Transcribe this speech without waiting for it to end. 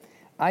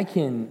I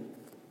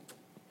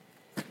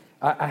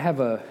have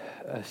a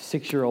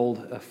 6-year-old,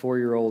 a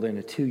 4-year-old, and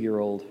a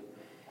 2-year-old,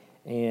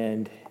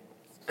 and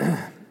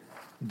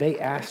they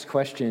ask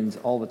questions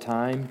all the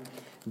time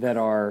that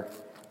are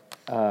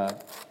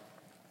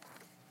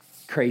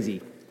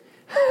crazy.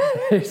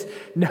 There's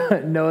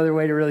no other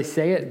way to really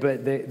say it,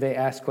 but they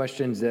ask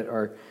questions that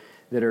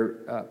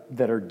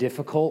are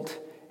difficult,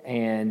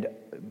 and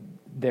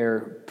they're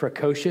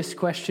precocious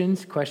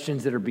questions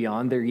that are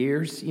beyond their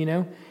years,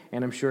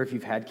 And I'm sure if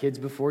you've had kids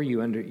before,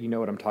 you know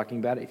what I'm talking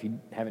about. If you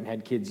haven't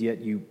had kids yet,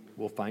 you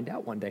will find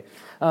out one day.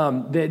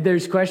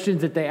 There's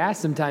questions that they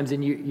ask sometimes,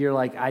 and you're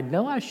like, I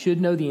know I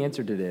should know the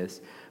answer to this,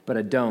 but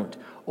I don't.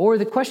 Or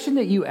the question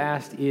that you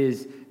asked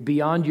is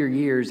beyond your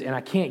years, and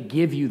I can't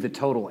give you the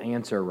total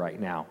answer right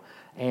now.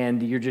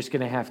 And you're just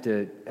going to have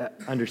to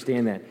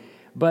understand that.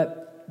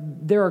 But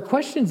there are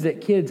questions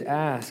that kids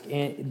ask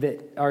and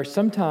that are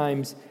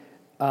sometimes...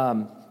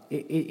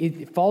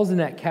 It falls in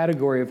that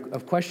category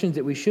of questions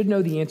that we should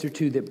know the answer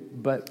to,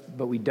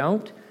 but we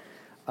don't.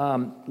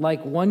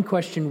 Like one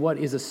question, what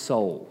is a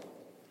soul?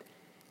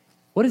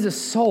 What is a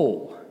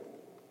soul?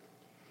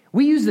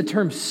 We use the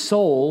term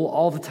soul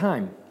all the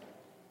time.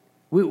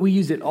 We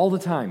use it all the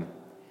time.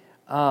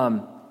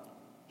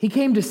 He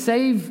came to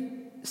save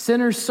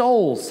sinners'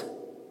 souls,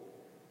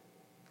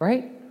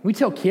 right? We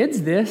tell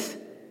kids this.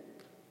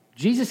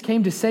 Jesus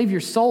came to save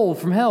your soul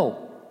from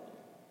hell.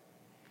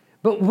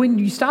 But when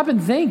you stop and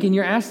think and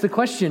you're asked the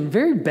question,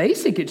 very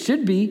basic it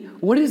should be,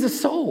 what is a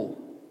soul?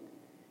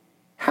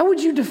 How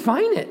would you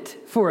define it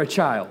for a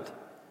child?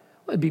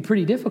 Well, it'd be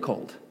pretty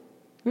difficult.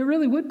 It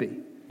really would be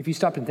if you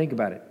stop and think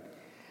about it.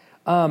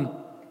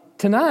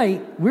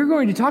 Tonight, we're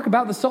going to talk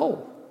about the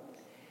soul.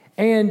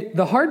 And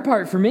the hard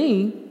part for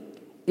me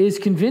is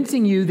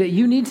convincing you that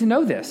you need to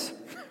know this,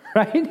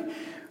 right?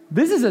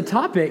 This is a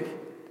topic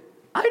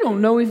I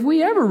don't know if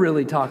we ever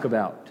really talk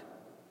about.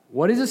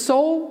 What is a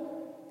soul?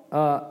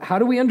 How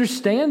do we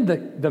understand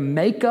the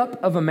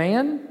makeup of a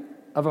man,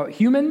 of a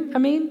human,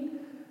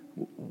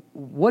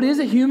 What is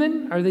a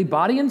human? Are they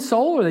body and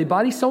soul? Are they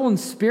body, soul, and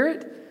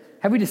spirit?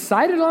 Have we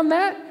decided on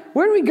that?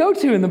 Where do we go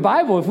to in the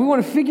Bible if we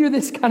want to figure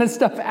this kind of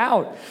stuff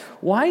out?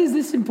 Why is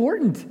this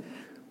important?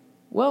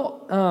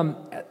 Well,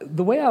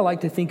 the way I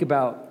like to think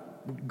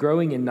about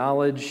growing in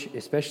knowledge,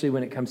 especially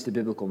when it comes to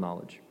biblical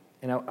knowledge,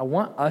 and I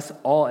want us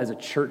all as a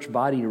church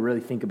body to really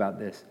think about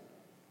this.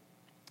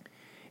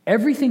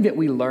 Everything that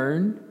we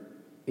learn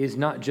is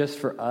not just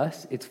for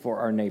us, it's for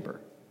our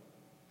neighbor.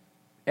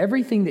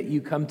 Everything that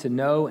you come to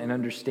know and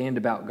understand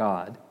about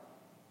God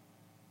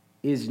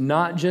is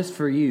not just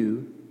for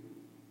you,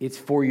 it's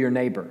for your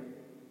neighbor.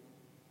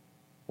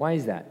 Why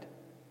is that?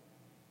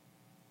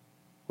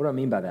 What do I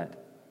mean by that?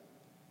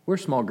 We're a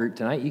small group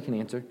tonight. You can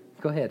answer.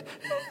 Go ahead.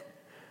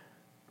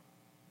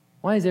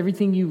 Why is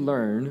everything you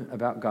learn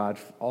about God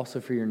also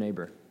for your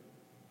neighbor?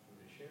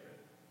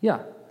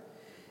 Yeah.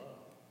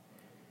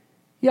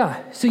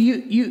 Yeah, so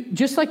you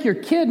just like your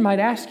kid might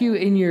ask you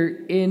in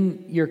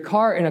your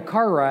car, in a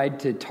car ride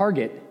to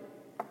Target,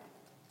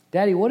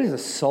 Daddy, what is a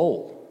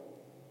soul?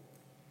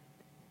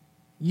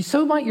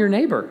 So might your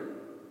neighbor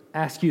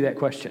ask you that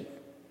question.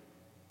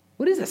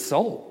 What is a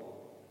soul?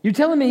 You're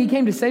telling me he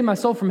came to save my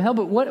soul from hell,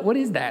 but what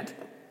is that?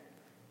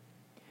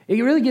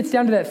 It really gets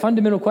down to that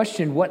fundamental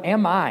question, what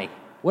am I?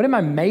 What am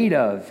I made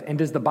of? And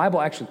does the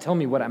Bible actually tell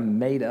me what I'm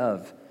made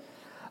of?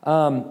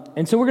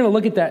 And so we're going to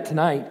look at that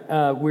tonight.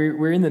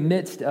 We're in the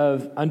midst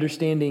of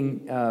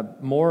understanding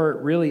more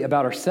really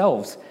about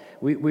ourselves.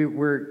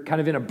 We're kind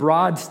of in a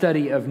broad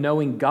study of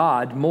knowing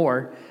God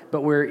more,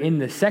 but we're in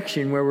the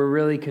section where we're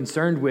really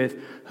concerned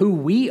with who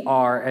we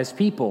are as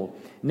people.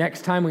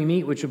 Next time we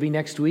meet, which will be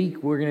next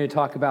week, we're going to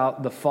talk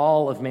about the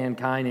fall of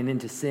mankind and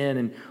into sin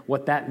and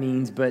what that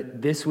means.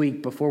 But this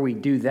week, before we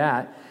do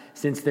that,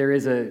 since there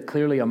is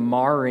clearly a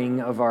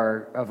marring of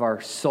our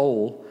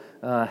soul,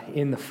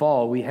 in the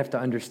fall, we have to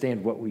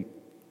understand what we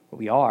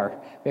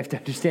are. We have to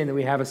understand that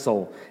we have a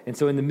soul. And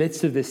so in the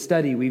midst of this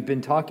study, we've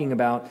been talking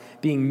about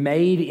being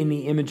made in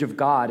the image of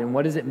God. And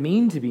what does it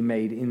mean to be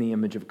made in the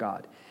image of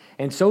God?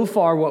 And so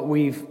far, what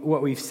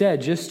we've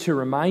said, just to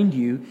remind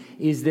you,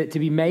 is that to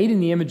be made in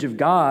the image of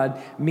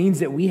God means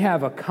that we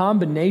have a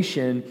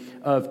combination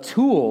of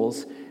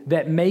tools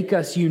that make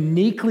us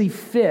uniquely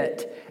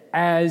fit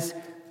as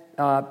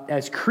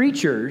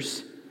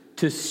creatures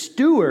to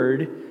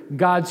steward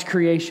God's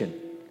creation.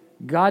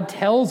 God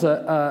tells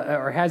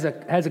or has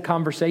a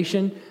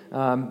conversation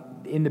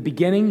in the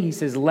beginning. He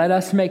says, "Let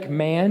us make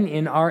man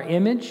in our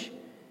image,"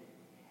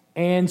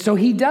 and so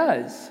He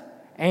does.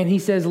 And He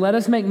says, "Let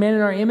us make man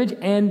in our image,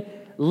 and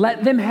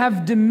let them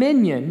have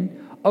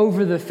dominion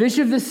over the fish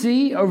of the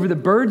sea, over the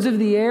birds of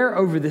the air,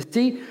 over the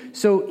sea."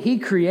 So He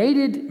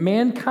created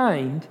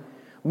mankind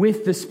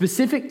with the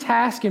specific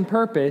task and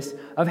purpose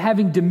of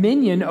having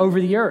dominion over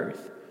the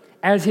earth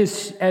as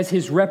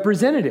His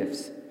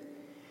representatives.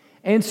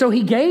 And so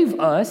He gave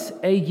us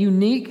a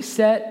unique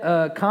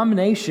set,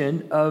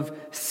 combination of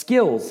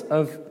skills,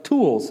 of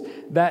tools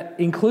that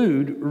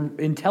include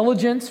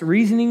intelligence,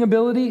 reasoning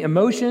ability,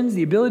 emotions,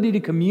 the ability to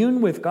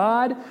commune with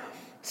God,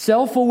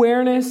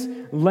 Self-awareness,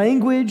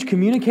 language,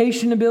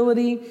 communication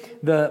ability,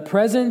 the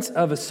presence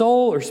of a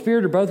soul or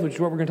spirit or both, which is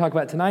what we're going to talk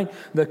about tonight.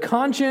 The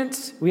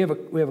conscience, we have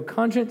a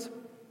conscience,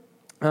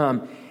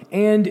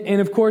 and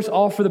of course,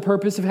 all for the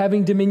purpose of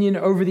having dominion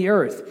over the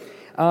earth.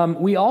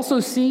 We also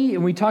see,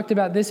 and we talked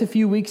about this a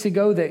few weeks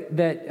ago,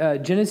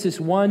 that Genesis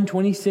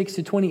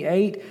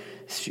 1:26-28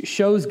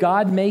 shows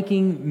God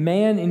making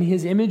man in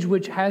his image,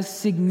 which has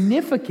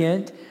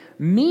significant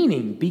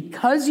meaning.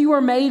 Because you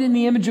are made in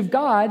the image of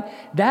God,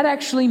 that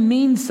actually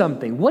means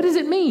something. What does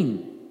it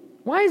mean?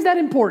 Why is that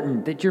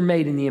important that you're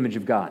made in the image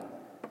of God?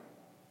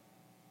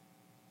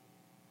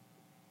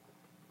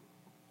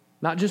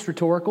 Not just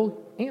rhetorical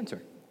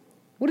answer.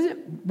 What is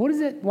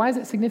it? Why is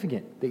it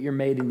significant that you're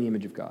made in the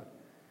image of God?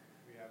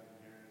 We have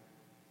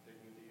inherent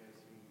dignity as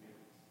human beings.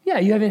 Yeah,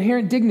 you have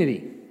inherent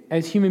dignity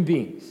as human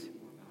beings.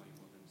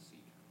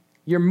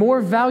 You're more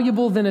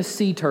valuable than a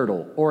sea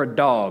turtle or a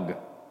dog.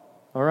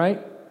 All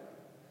right?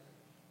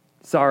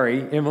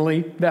 Sorry,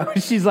 Emily.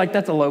 She's like,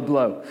 that's a low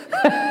blow.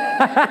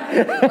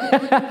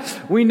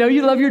 We know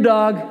you love your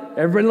dog.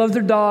 Everybody loves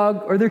their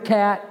dog or their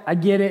cat. I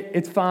get it.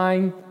 It's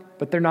fine.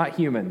 But they're not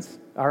humans.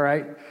 All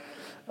right?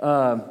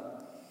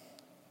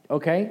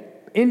 Okay?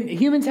 And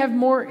humans have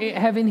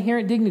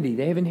inherent dignity.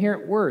 They have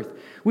inherent worth,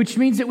 which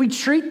means that we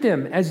treat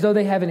them as though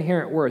they have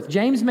inherent worth.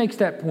 James makes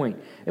that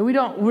point. And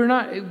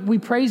we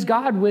praise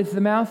God with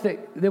the mouth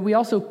that we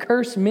also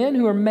curse men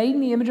who are made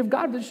in the image of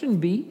God, but it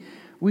shouldn't be.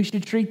 We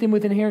should treat them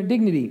with inherent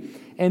dignity.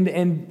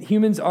 And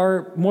humans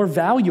are more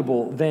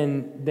valuable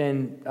than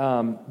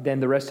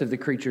the rest of the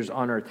creatures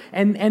on earth.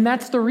 And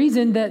that's the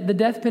reason that the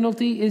death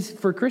penalty is,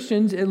 for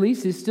Christians at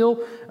least, is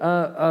still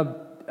a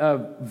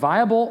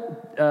viable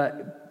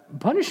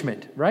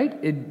punishment,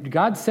 right?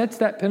 God sets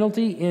that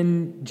penalty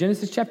in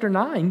Genesis chapter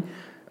 9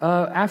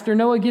 after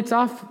Noah gets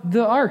off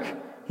the ark.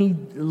 He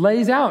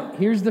lays out,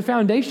 here's the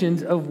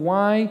foundations of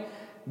why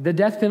the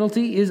death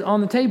penalty is on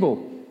the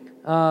table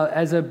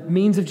as a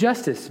means of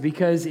justice.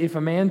 Because if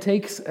a man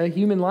takes a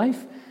human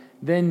life,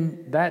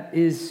 then that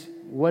is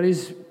what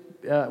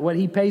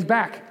he pays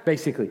back,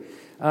 basically.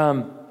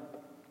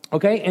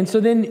 Okay, and so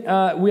then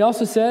we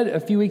also said a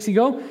few weeks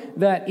ago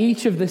that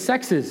each of the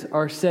sexes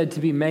are said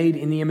to be made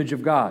in the image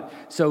of God.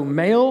 So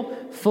male,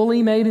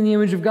 fully made in the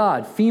image of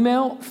God.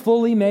 Female,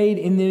 fully made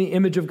in the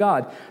image of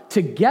God.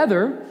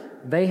 Together,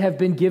 they have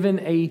been given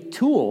a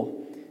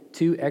tool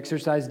to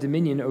exercise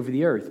dominion over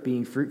the earth,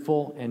 being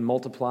fruitful and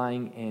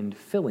multiplying and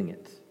filling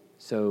it.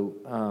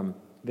 So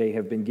they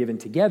have been given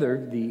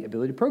together the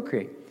ability to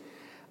procreate.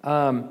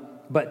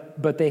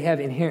 But they have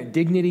inherent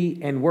dignity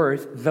and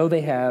worth, though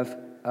they have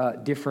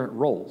different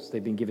roles.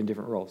 They've been given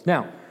different roles.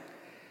 Now,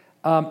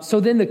 so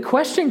then the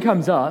question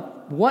comes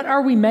up: what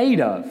are we made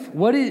of?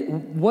 What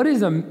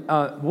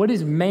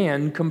is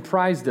man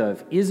comprised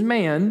of? Is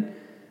man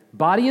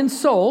body and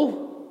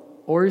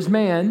soul, or is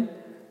man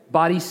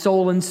body,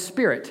 soul, and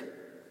spirit?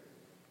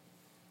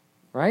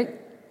 Right?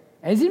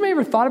 Has anybody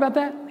ever thought about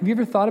that? Have you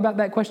ever thought about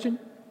that question?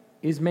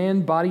 Is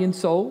man body and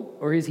soul,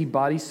 or is he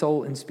body,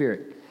 soul, and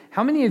spirit?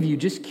 How many of you,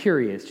 just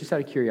curious, just out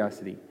of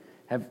curiosity,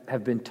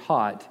 have been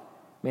taught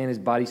man is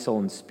body, soul,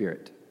 and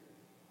spirit?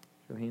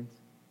 Show hands.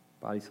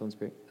 Body, soul, and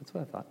spirit. That's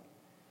what I thought.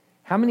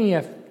 How many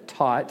have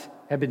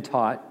been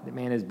taught that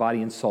man is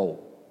body and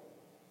soul?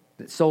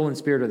 That soul and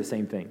spirit are the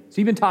same thing. So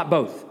you've been taught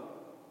both.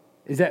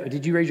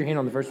 Did you raise your hand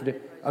on the first one?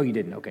 Oh, you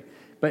didn't. Okay.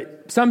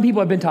 But some people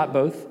have been taught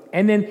both.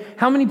 And then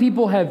how many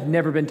people have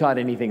never been taught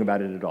anything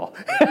about it at all?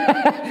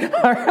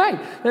 All right.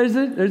 There's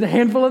a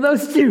handful of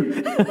those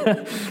too.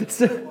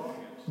 So,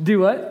 do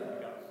what?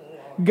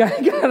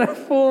 Got a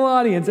full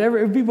audience.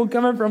 People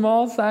coming from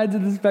all sides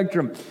of the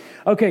spectrum.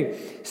 Okay,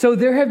 so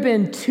there have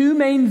been two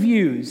main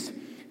views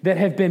that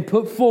have been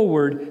put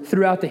forward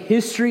throughout the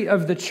history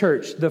of the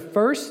church. The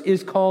first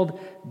is called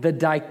the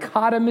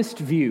dichotomist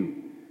view.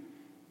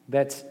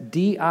 That's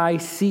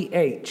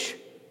D-I-C-H.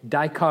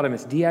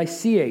 Dichotomist.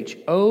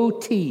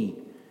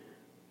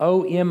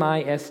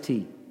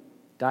 D-I-C-H-O-T-O-M-I-S-T.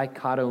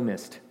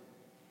 Dichotomist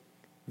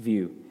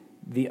view.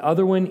 The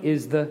other one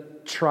is the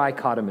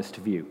trichotomist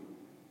view.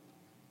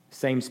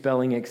 Same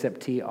spelling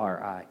except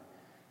T-R-I.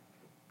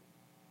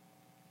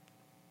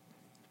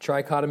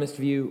 Trichotomist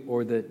view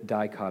or the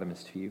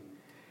dichotomist view.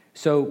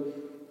 So,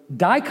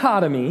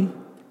 dichotomy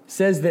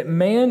says that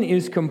man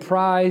is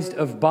comprised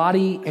of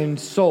body and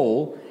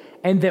soul,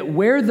 and that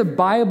where the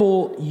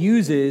Bible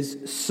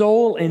uses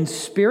soul and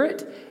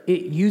spirit,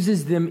 it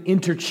uses them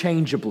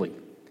interchangeably.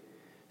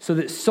 So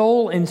that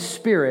soul and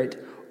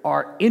spirit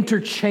are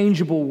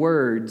interchangeable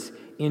words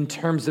in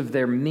terms of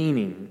their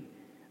meaning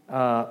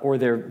or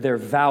their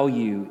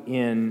value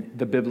in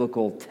the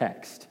biblical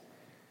text.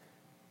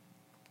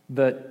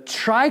 The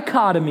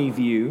trichotomy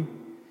view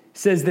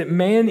says that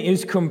man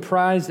is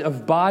comprised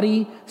of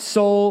body,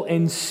 soul,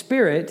 and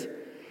spirit,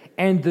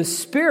 and the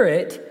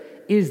spirit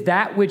is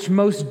that which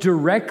most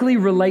directly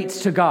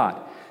relates to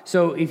God.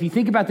 So if you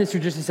think about this for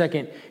just a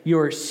second,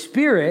 your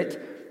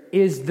spirit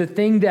is the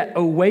thing that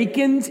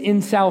awakens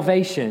in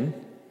salvation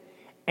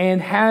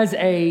and has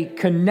a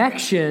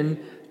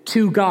connection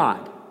to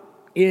God.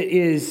 It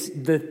is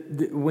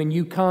when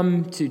you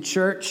come to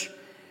church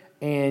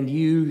and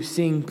you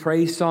sing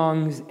praise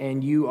songs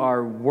and you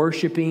are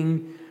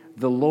worshiping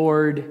the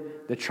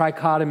Lord, the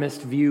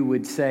trichotomist view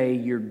would say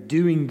you're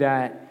doing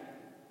that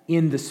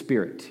in the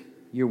Spirit.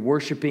 You're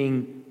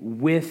worshiping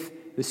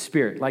with the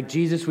Spirit. Like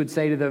Jesus would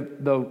say to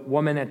the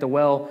woman at the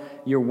well,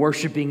 you're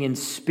worshiping in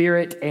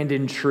spirit and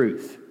in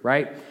truth,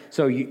 right?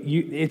 So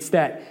it's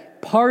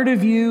that part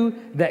of you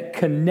that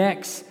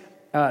connects,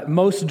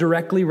 most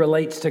directly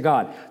relates to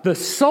God. The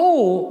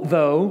soul,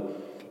 though,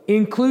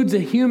 includes a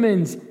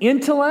human's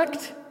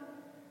intellect,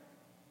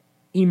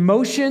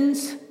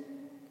 emotions,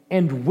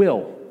 and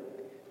will.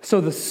 So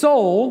the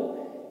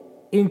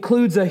soul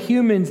includes a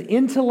human's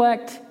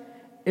intellect,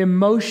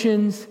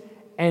 emotions,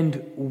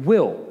 and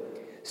will.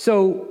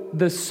 So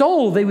the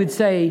soul, they would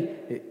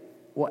say,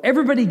 well,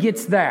 everybody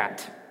gets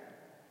that.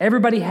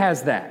 Everybody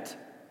has that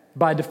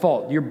by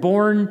default. You're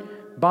born,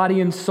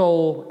 body and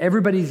soul.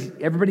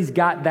 Everybody's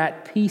got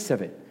that piece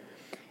of it.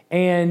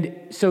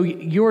 And so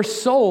your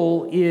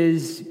soul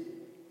is,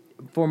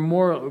 for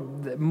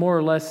more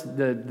or less,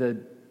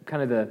 the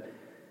kind of the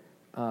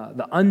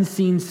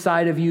unseen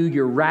side of you,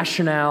 your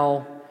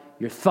rationale,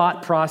 your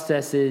thought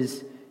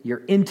processes,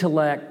 your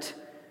intellect,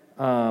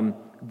 your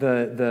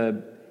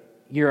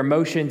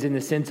emotions in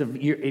the sense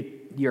of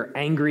you're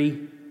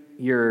angry,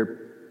 you're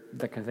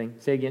that kind of thing.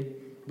 Say again,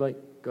 Blake.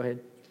 Go ahead.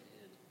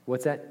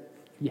 What's that?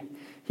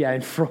 Yeah,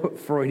 and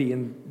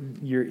Freudian,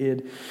 your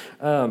id.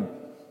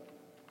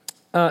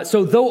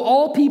 So though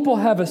all people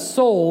have a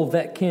soul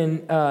that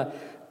can,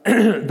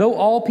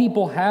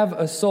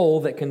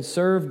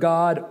 serve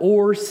God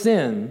or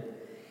sin,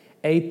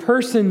 a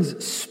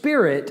person's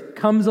spirit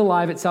comes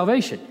alive at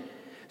salvation.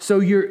 So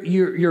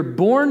you're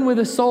born with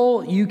a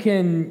soul. You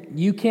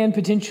can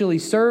potentially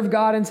serve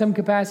God in some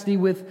capacity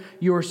with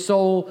your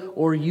soul,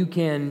 or you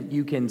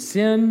can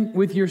sin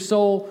with your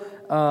soul.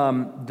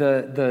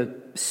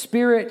 The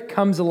spirit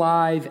comes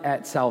alive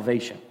at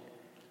salvation.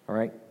 All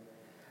right.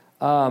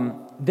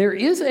 There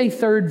is a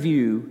third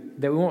view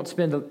that we won't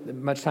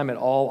spend much time at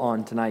all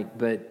on tonight,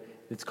 but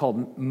it's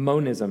called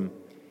monism,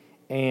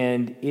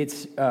 and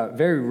it's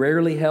very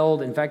rarely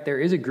held. In fact, there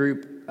is a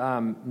group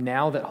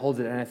now that holds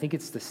it, and I think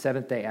it's the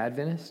Seventh-day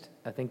Adventist.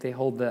 I think they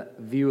hold the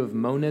view of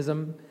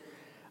monism.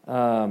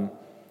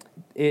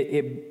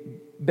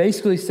 It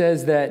basically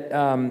says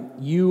that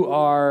you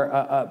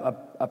are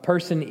a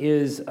person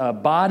is a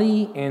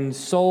body and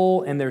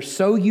soul, and they're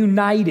so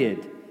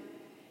united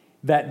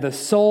that the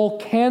soul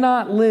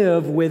cannot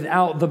live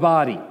without the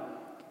body.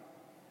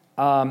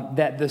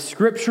 That the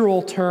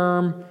scriptural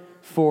term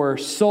for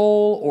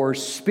soul or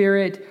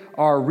spirit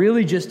are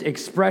really just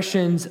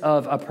expressions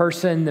of a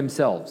person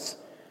themselves.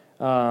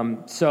 Or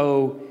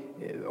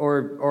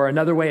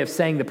another way of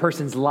saying the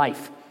person's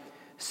life.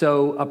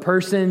 So a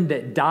person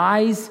that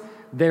dies,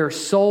 their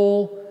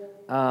soul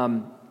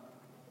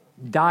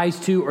dies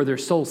too, or their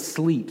soul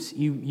sleeps.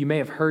 You may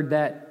have heard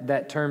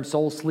that term,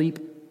 soul sleep.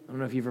 I don't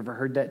know if you've ever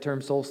heard that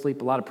term, soul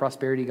sleep. A lot of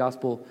prosperity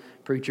gospel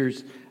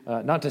preachers,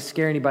 not to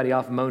scare anybody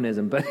off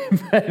monism, but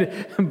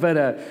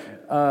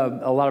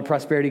a lot of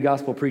prosperity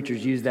gospel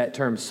preachers use that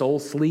term, soul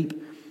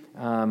sleep,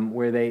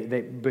 where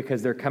they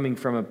because they're coming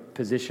from a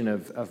position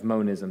of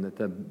monism, that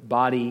the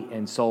body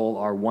and soul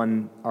are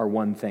one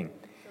thing.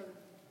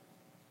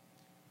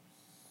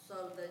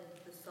 So then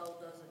the soul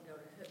doesn't go to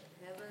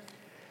heaven?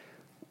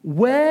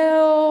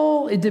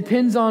 Well, it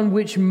depends on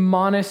which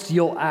monist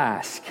you'll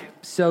ask.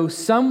 So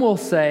some will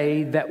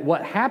say that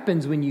what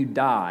happens when you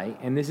die,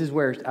 and this is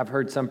where I've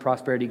heard some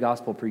prosperity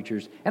gospel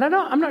preachers, and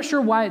I'm not sure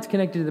why it's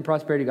connected to the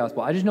prosperity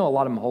gospel. I just know a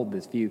lot of them hold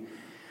this view.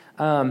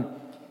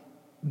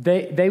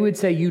 They would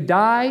say you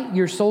die,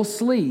 your soul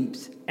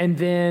sleeps, and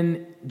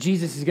then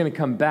Jesus is going to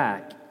come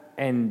back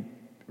and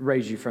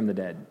raise you from the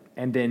dead.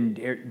 And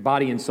then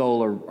body and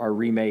soul are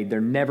remade.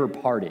 They're never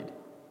parted.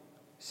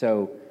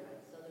 So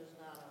there's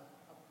not a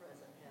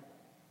present heaven.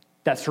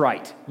 That's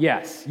right.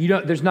 Yes.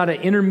 There's not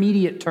an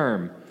intermediate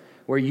term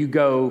where you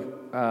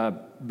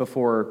go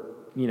before,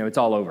 it's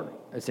all over,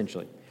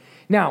 essentially.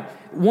 Now,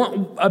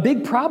 a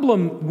big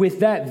problem with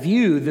that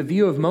view, the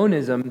view of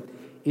monism,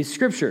 is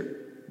Scripture,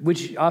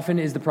 which often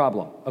is the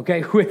problem,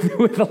 okay,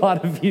 with a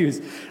lot of views.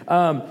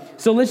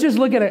 So let's just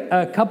look at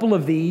a couple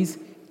of these.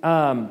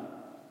 Back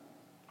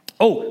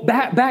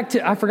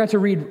to, I forgot to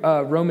read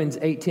Romans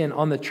 8:10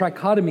 on the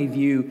trichotomy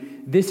view.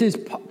 This is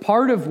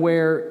part of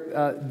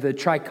where the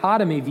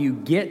trichotomy view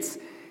gets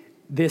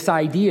this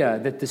idea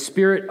that the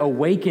Spirit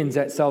awakens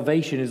at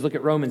salvation. Is look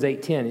at Romans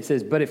 8:10. It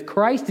says, "But if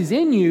Christ is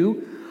in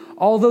you,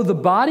 although the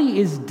body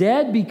is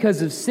dead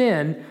because of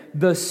sin,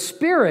 the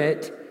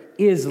Spirit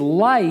is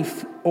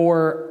life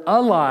or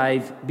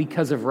alive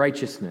because of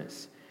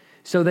righteousness."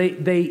 So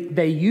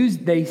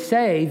they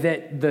say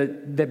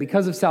that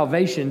because of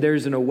salvation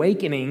there's an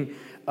awakening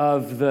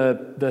of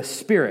the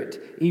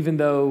spirit, even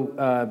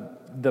though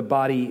the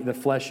body, the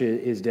flesh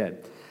is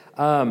dead.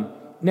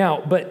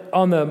 Now, but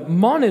on the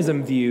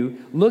monism view,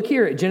 look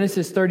here at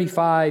Genesis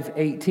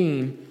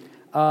 35:18.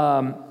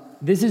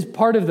 This is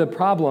part of the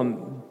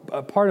problem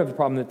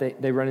that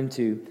they run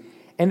into.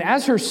 And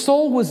as her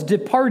soul was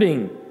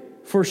departing,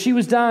 for she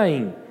was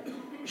dying,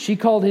 she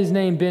called his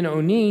name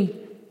Ben-Oni,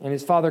 and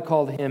his father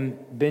called him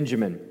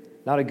Benjamin.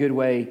 Not a good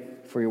way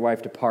for your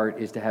wife to part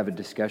is to have a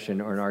discussion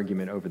or an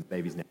argument over the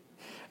baby's name.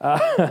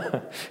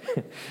 Psalm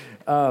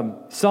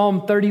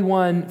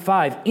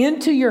 31:5.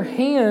 Into your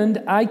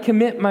hand I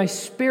commit my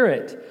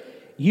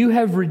spirit. You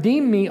have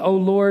redeemed me, O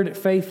Lord,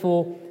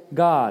 faithful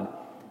God.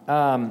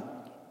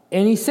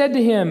 And he said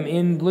to him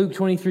in Luke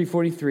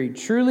 23:43,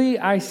 truly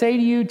I say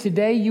to you,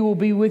 today you will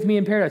be with me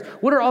in paradise.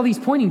 What are all these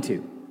pointing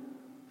to?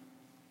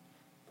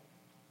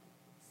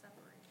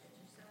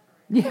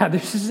 Yeah,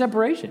 there's a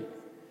separation.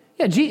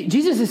 Yeah,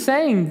 Jesus is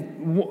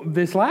saying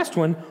this last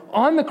one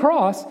on the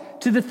cross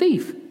to the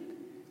thief.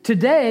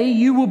 Today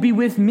you will be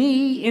with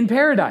me in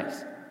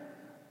paradise.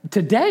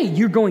 Today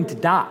you're going to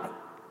die.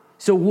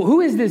 So who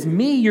is this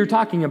me you're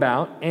talking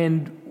about,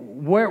 and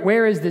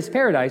where is this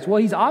paradise?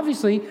 Well, he's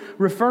obviously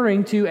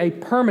referring to a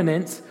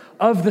permanence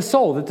of the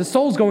soul, that the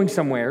soul's going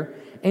somewhere.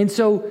 And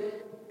so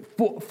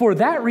for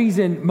that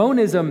reason,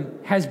 monism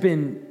has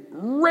been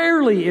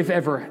rarely, if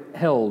ever,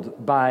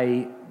 held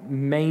by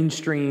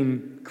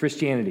mainstream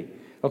Christianity.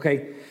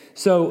 Okay,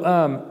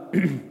 so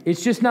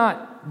it's just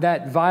not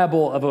that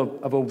viable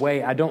of a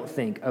way, I don't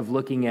think, of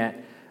looking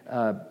at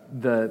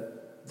the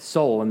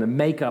soul and the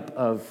makeup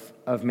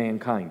of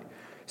mankind.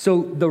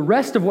 So the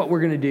rest of what we're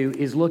going to do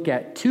is look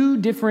at two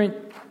different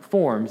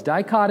forms,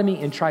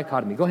 dichotomy and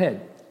trichotomy. Go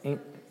ahead. Is there any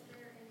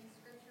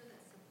scripture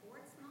that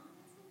supports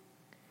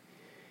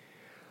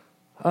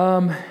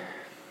monism?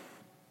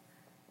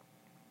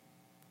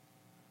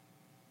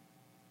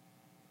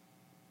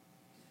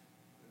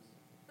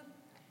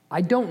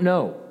 I don't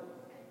know,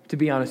 to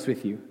be honest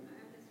with you.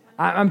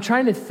 I'm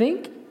trying to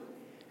think.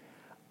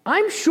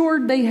 I'm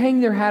sure they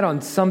hang their hat on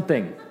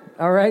something.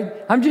 All right?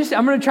 I'm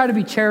going to try to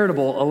be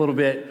charitable a little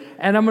bit,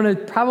 and I'm going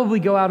to probably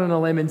go out on a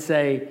limb and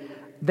say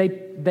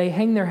they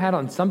hang their hat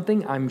on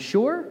something, I'm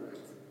sure. Isn't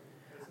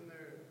there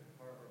a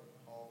part where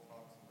Paul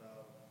talks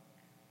about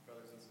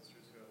brothers and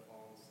sisters who have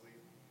fallen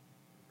asleep,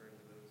 referring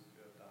to those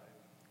who have died?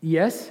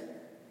 Yes,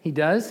 he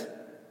does.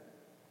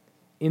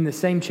 In the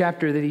same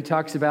chapter that he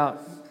talks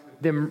about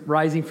them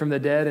rising from the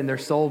dead and their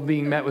soul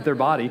being met with their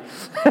body.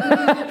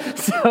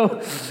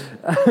 So,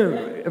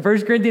 1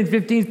 Corinthians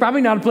 15 is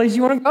probably not a place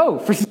you want to go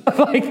for stuff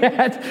like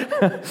that.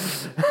 Or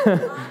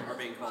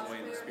being called away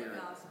in the spirit.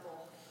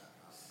 Gospel.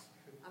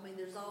 I mean,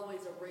 there's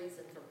always a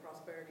reason for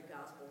prosperity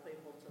gospel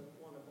people to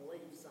want to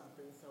believe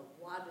something. So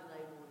why do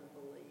they want to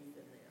believe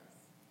in this?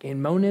 In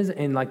monism,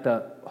 in like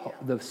the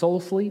soul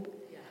sleep,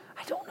 Yeah.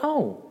 I don't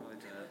know.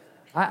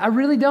 But, I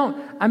really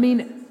don't. I mean,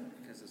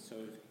 because it's so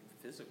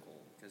physical,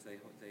 because they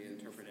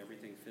interpret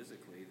everything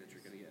physically, that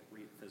you're going to get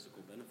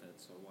physical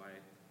benefits. So why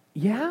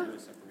yeah. do a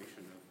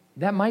separation of?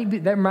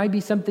 There might be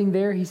something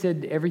there. He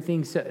said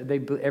everything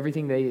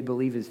they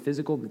believe is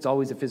physical. It's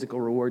always a physical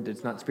reward.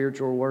 It's not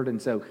spiritual reward,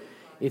 and so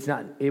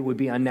it would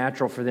be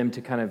unnatural for them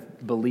to kind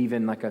of believe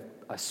in like a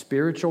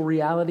spiritual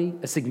reality,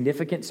 a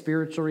significant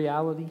spiritual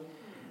reality.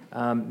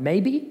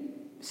 Maybe.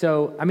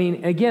 So I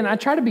mean, again, I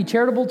try to be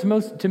charitable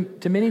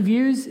to many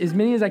views, as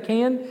many as I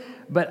can,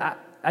 but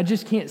I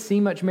just can't see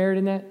much merit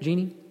in that,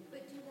 Jeannie.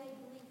 But do they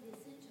believe the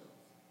essentials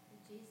that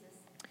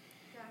Jesus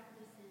died for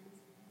their sins,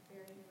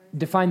 buried, and rose?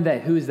 Define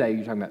that. Who is that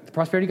you're talking about? The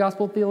prosperity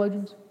gospel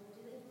theologians? Do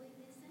they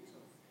believe the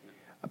essentials?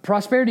 A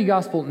prosperity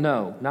gospel,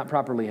 no, not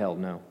properly held,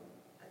 no.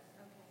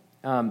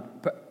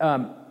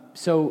 Okay.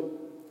 So,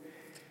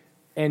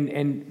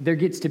 and there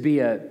gets to be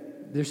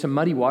there's some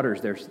muddy waters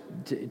there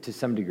to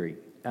some degree.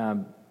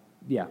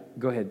 Yeah,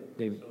 go ahead,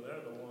 David. So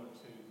they're the ones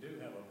who do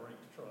have a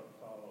Brinks truck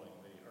following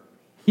the herd.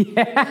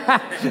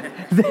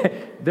 Yeah,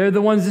 they're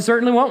the ones that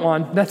certainly want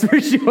one. That's for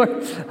sure.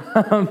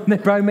 They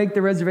probably make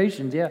the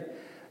reservations. Yeah,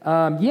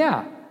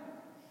 yeah.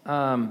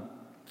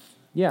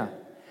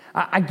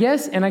 I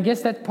guess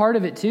that's part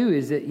of it too.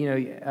 Is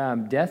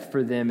that death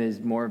for them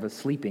is more of a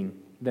sleeping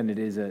than it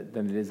is a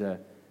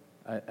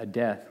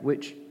death,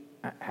 which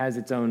has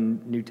its own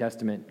New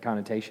Testament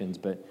connotations.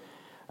 But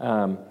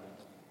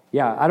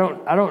yeah, I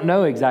don't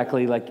know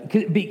exactly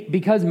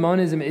because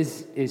monism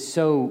is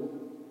so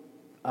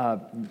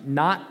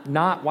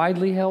not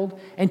widely held,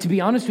 and to be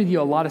honest with you,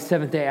 a lot of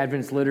Seventh-day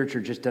Adventist literature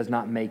just does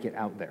not make it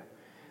out there.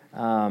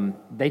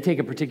 They take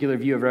a particular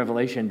view of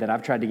Revelation that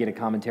I've tried to get a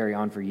commentary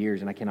on for years,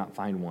 and I cannot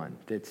find one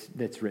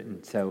that's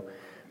written. So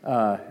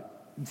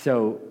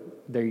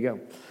there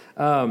you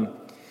go.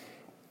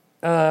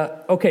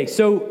 Okay,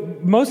 so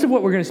most of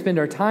what we're going to spend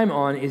our time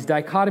on is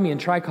dichotomy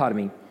and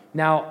trichotomy.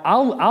 Now,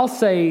 I'll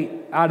say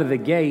out of the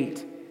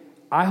gate,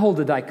 I hold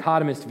a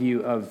dichotomist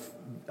view of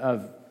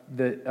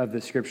the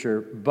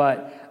Scripture,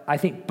 but I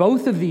think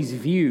both of these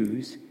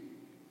views,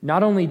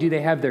 not only do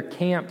they have their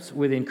camps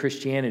within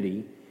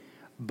Christianity,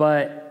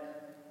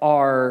 but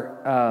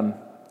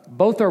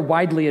both are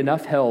widely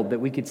enough held that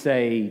we could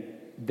say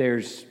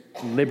there's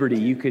liberty.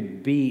 You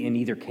could be in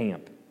either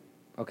camp.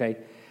 Okay.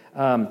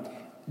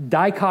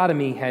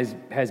 Dichotomy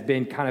has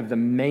been kind of the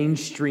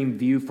mainstream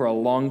view for a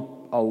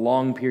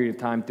long period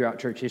of time throughout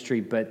church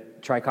history, but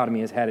trichotomy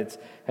has had its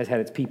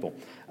people.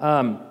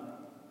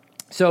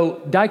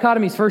 So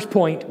dichotomy's first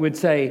point would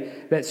say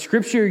that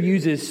Scripture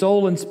uses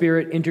soul and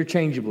spirit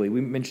interchangeably.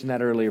 We mentioned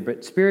that earlier,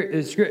 but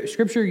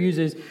Scripture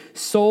uses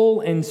soul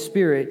and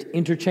spirit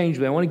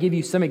interchangeably. I want to give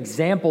you some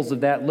examples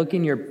of that. Look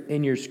in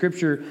your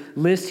Scripture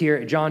list here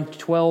at John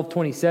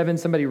 12:27.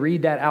 Somebody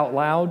read that out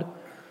loud.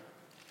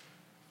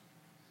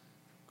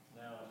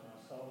 Now is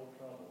my soul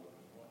troubled, and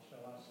what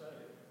shall I say?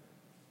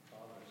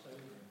 Father, save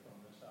me from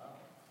this hour.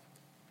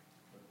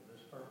 But for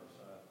this purpose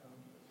I have come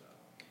to this hour.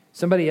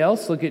 Somebody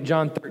else, look at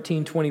John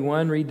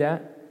 13:21. Read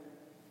that.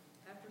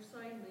 After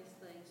saying these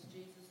things,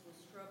 Jesus was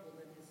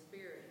troubled in his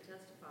spirit and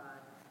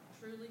testified,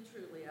 "Truly,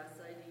 truly, I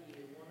say to you,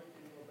 one of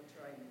you will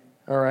betray me."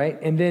 All right,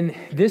 and then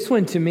this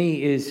one to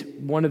me is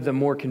one of the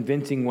more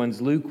convincing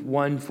ones, Luke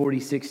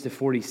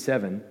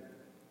 1:46-47.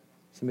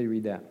 Somebody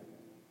read that.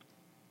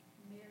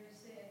 Mary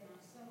said, my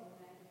soul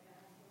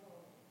magnifies the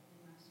Lord, and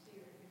my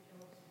spirit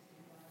rejoices in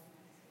God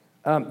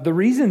my Savior. The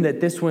reason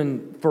that this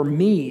one, for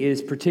me,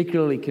 is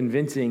particularly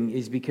convincing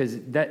is because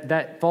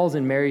that falls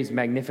in Mary's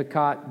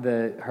Magnificat,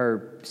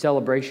 her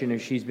celebration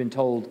as she's been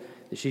told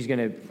that she's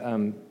going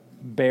to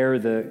bear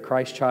the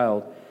Christ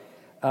child.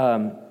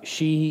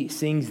 She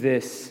sings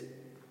this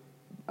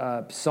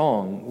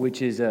song,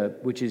 which is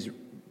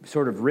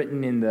sort of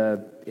written in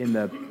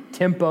the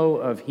tempo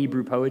of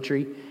Hebrew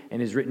poetry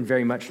and is written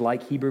very much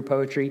like Hebrew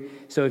poetry.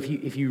 So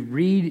if you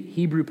read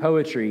Hebrew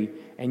poetry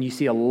and you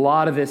see a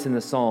lot of this in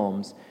the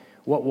Psalms,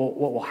 what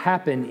will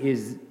happen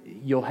is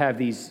you'll have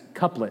these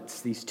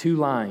couplets, these two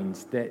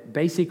lines that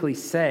basically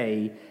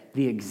say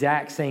the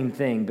exact same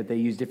thing, but they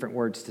use different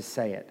words to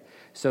say it.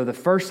 So the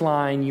first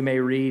line you may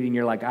read and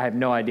you're like, I have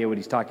no idea what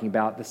he's talking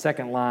about. The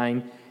second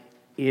line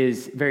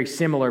is very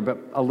similar, but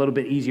a little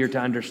bit easier to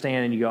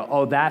understand, and you go,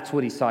 oh, that's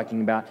what he's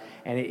talking about.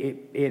 And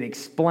it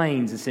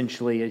explains,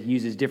 essentially, it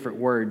uses different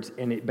words,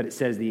 but it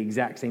says the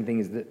exact same thing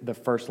as the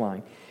first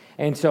line.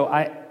 And so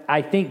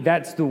I think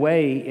that's the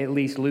way, at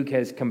least, Luke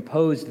has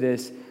composed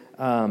this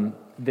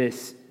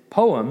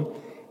poem.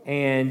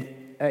 And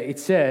it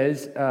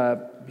says,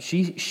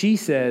 she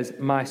says,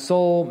 my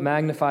soul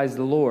magnifies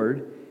the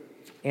Lord,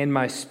 and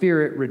my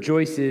spirit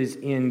rejoices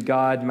in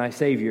God my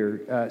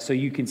Savior. So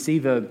you can see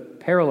the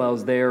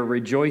parallels there,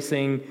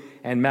 rejoicing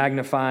and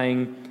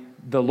magnifying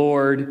the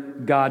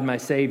Lord, God my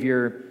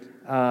Savior.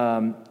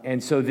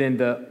 And so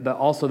then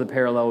also the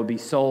parallel would be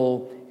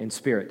soul and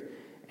spirit.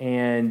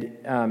 And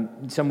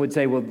some would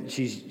say, well,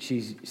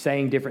 she's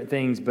saying different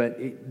things,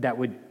 but that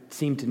would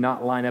seem to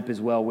not line up as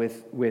well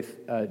with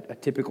a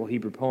typical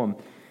Hebrew poem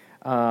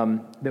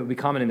that would be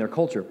common in their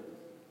culture.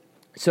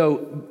 So,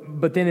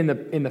 but then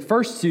in the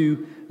first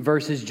two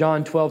verses,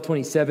 John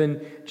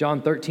 12:27,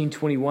 John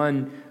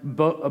 13:21,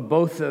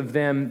 both of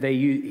them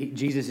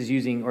Jesus is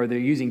using, or they're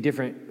using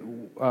different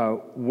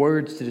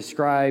words to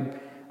describe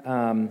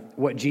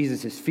what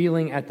Jesus is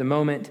feeling at the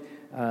moment.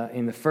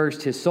 In the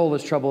first, his soul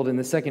is troubled. In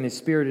the second, his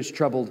spirit is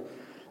troubled.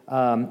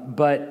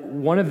 But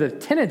one of the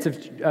tenets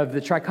of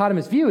the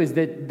trichotomous view is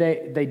that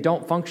they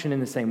don't function in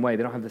the same way.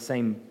 They don't have the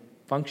same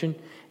function.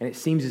 And it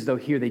seems as though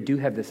here they do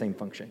have the same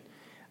function,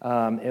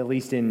 at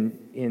least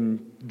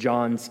in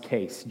John's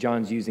case.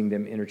 John's using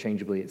them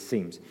interchangeably, it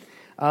seems.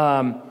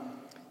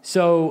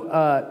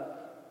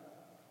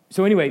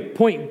 So anyway,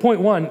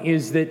 point one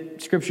is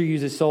that Scripture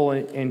uses soul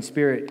and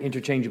spirit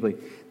interchangeably.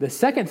 The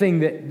second thing,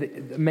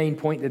 the main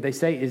point that they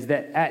say, is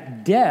that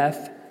at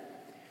death,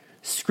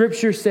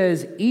 Scripture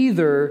says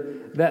either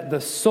that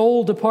the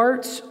soul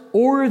departs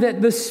or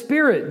that the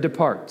spirit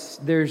departs.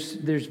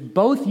 There's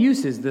both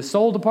uses, the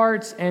soul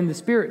departs and the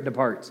spirit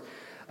departs.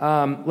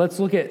 Let's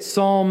look at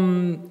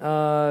Psalm,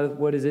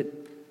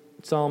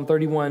 Psalm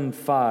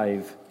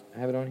 31:5. I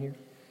have it on here.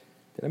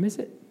 Did I miss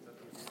it?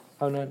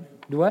 Oh, no.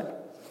 Do what?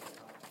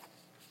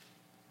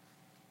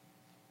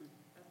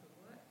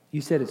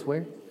 You said it's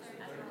where?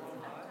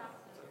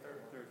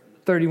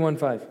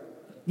 31:5.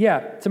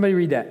 Yeah, somebody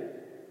read that. Into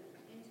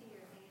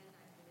your hand I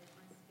commit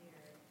my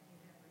spirit. You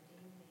have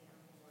redeemed me, O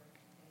Lord,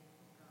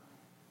 faithful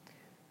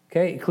God.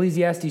 Okay,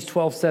 Ecclesiastes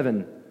 12:7.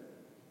 And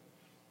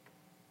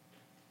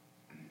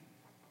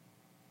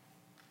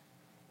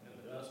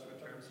the dust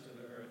returns to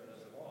the earth as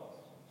it was,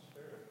 and the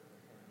spirit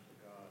returns to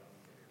God.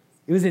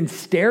 It was in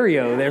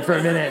stereo there for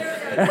a minute.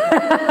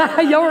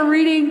 Y'all were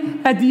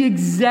reading at the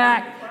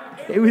exact.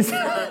 It was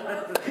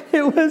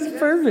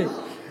perfect.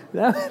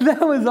 That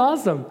was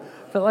awesome.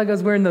 Felt like I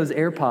was wearing those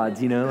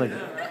AirPods, you know, like.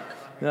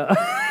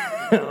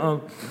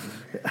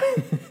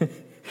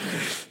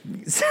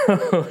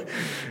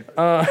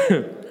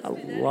 I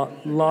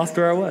lost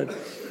where I was.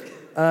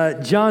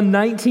 John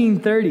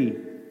 19:30.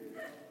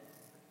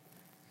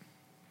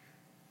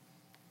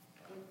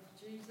 When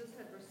Jesus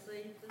had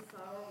received the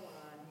sour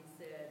wine, he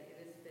said, "It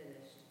is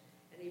finished."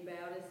 And he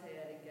bowed his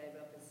head and gave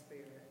up his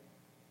spirit.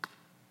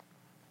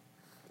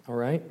 All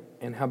right.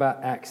 And how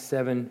about Acts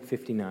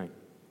 7:59?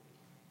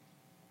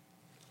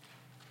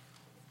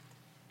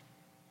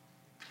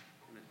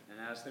 And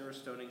as they were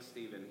stoning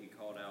Stephen, he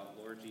called out,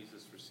 "Lord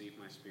Jesus, receive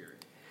my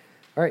spirit."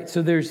 All right,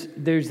 so there's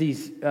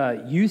these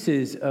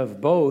uses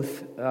of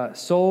both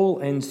soul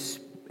and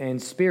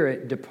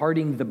spirit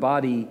departing the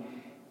body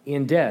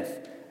in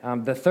death.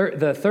 The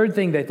third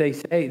thing that they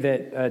say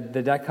that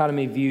the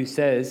dichotomy view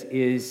says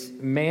is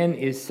man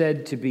is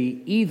said to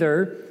be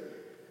either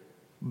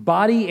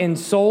body and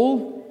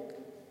soul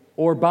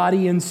or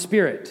body and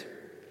spirit.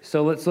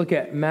 So let's look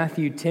at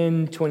Matthew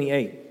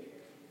 10:28.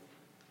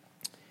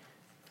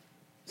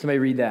 Somebody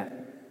read that.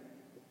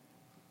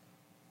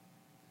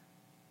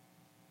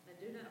 And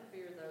do not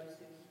fear those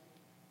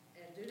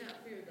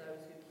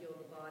who kill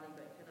the body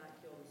but cannot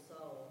kill the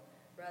soul.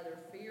 Rather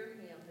fear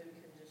him who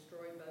can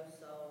destroy both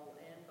soul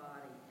and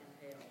body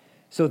in hell.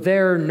 So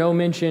there, no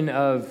mention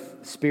of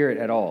spirit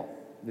at all.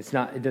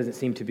 It doesn't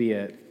seem to be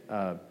an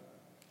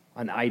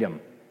item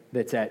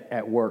that's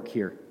at work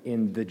here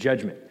in the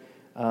judgment.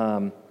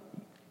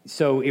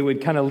 So it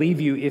would kind of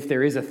leave you, if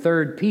there is a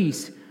third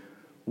piece,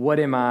 what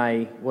do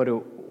I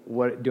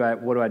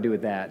do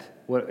with that?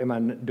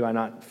 Do I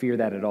not fear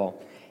that at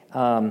all?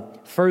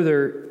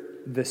 Further,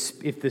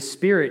 if the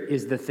spirit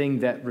is the thing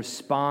that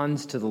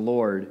responds to the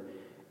Lord,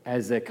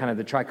 as the kind of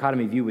the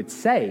trichotomy view would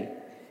say,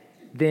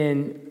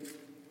 then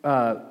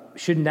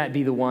shouldn't that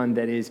be the one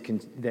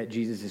that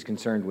Jesus is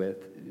concerned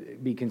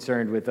with? Be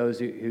concerned with those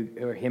who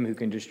or him who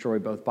can destroy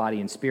both body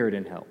and spirit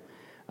in hell.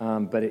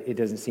 But it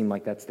doesn't seem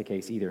like that's the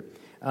case either.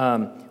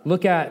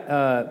 Look at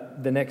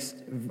the next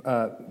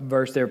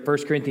verse there,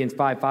 1 Corinthians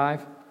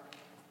 5:5.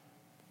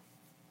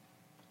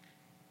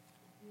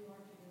 You are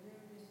to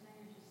deliver this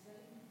man to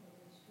Satan for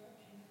the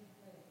destruction of the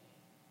flesh,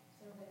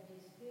 so that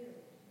his spirit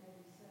may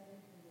be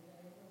saved in the day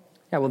of the Lord.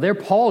 Yeah, well, there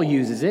Paul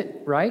uses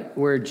it, right?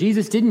 Where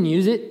Jesus didn't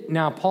use it,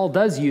 now Paul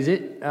does use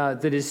it,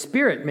 that his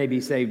spirit may be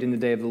saved in the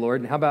day of the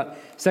Lord. And how about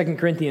 2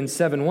 Corinthians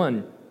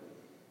 7:1?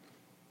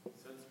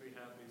 Since we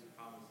have these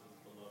promises,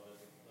 beloved,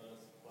 let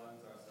us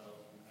cleanse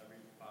ourselves from every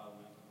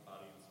defilement of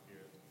body and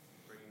spirit,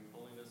 bringing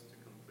holiness to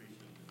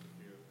completion in the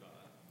fear of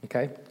God.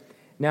 Okay.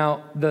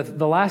 Now,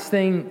 the last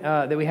thing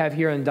that we have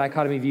here in the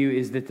dichotomy view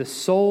is that the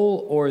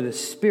soul or the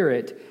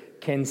spirit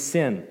can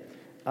sin.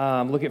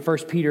 Look at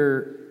 1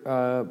 Peter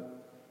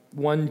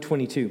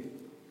 1:22.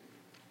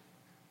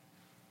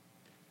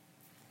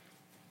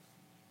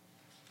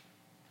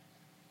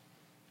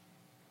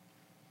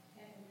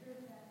 Having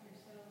proved out your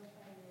souls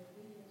by your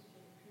obedience to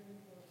the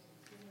truth or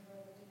sincere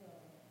brotherly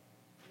love,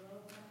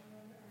 love one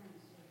another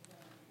earnestly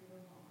from a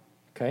pure heart.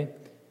 Okay.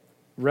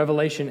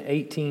 Revelation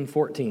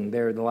 18:14.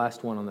 There, the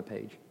last one on the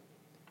page.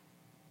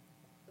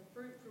 The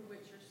fruit for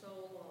which your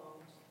soul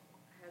longs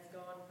has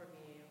gone from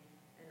you,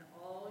 and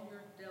all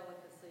your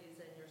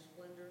delicacies and your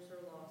splendors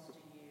are lost to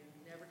you,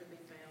 never to be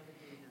found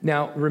again.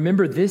 Now,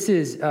 remember, this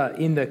is,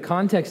 in the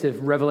context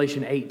of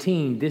Revelation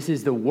 18, this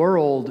is the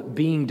world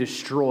being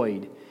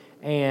destroyed.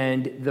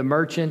 And the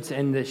merchants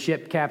and the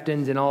ship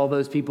captains and all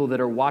those people that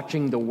are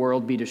watching the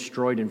world be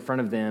destroyed in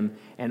front of them,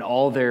 and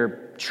all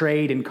their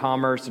trade and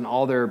commerce and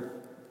all their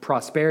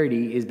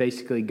prosperity is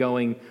basically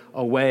going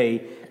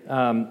away.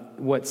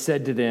 What's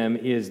said to them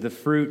is the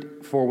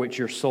fruit for which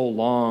your soul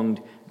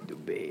longed,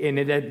 and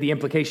the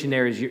implication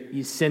there is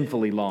you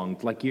sinfully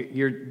longed. Like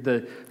you're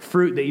the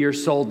fruit that your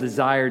soul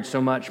desired so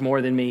much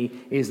more than me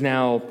is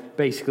now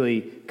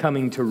basically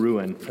coming to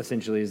ruin,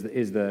 essentially,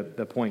 is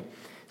the point.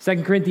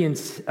 2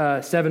 Corinthians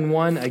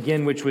 7:1,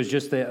 again, which was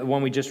just the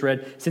one we just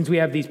read. Since we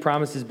have these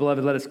promises,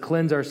 beloved, let us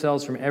cleanse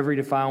ourselves from every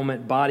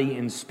defilement, body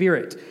and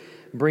spirit.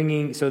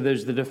 So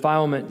there's the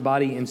defilement,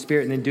 body and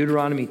spirit. And then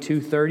Deuteronomy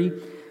 2:30.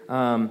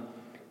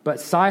 But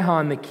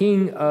Sihon, the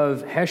king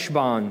of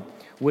Heshbon,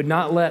 would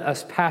not let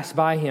us pass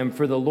by him,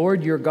 for the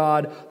Lord your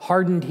God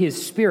hardened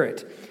his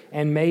spirit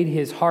and made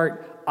his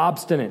heart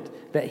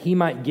obstinate, that he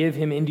might give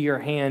him into your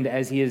hand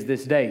as he is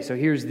this day. So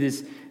here's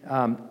this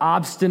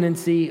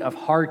obstinacy of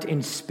heart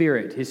and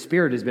spirit. His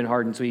spirit has been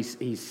hardened, so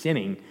he's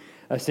sinning,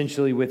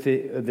 essentially, with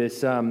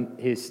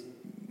his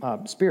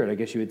spirit, I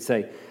guess you would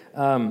say.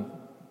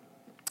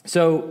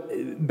 So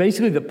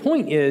basically the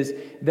point is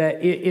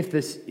that if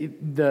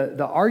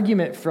the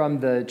argument from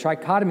the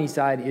trichotomy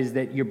side is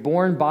that you're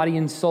born body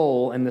and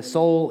soul, and the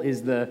soul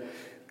is the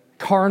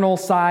carnal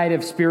side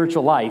of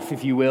spiritual life,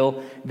 if you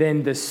will,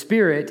 then the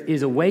spirit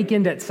is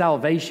awakened at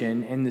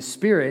salvation, and the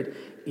spirit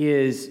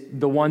is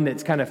the one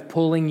that's kind of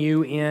pulling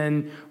you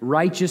in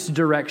righteous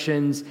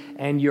directions,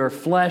 and your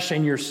flesh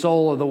and your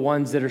soul are the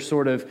ones that are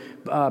sort of,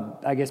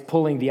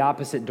 pulling the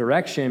opposite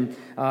direction.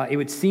 It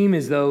would seem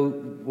as though,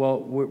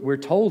 well, we're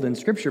told in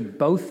Scripture,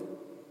 both,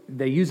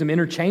 they use them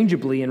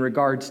interchangeably in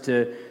regards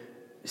to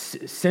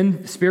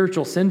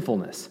spiritual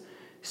sinfulness.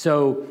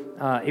 So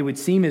it would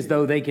seem as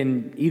though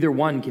either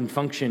one can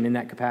function in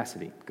that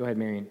capacity. Go ahead,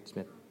 Marion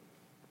Smith.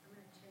 I'm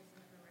going to chase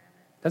another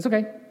rabbit. That's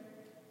okay.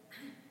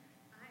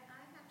 I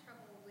have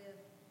trouble with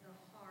the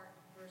heart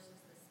versus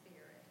the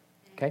spirit.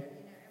 And, Okay.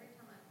 Every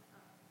time I've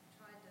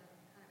tried to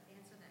kind of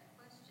answer that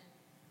question,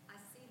 I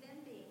see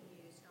them being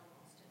used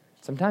almost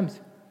interchangeably. Sometimes.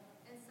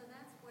 And so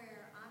that's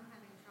where I'm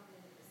having trouble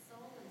with the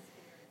soul and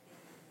spirit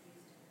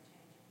being used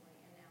interchangeably,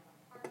 and now the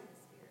heart and the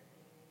spirit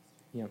being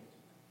used Yeah.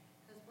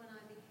 interchangeably. Because when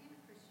I became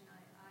a Christian,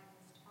 I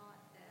was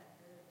taught that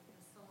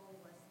the soul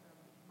was the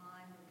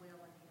mind, the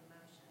will, and the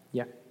emotions.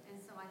 Yeah. And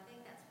so I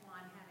think that's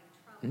why I'm having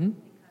trouble, Mhm.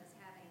 because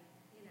having,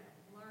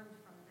 learned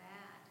from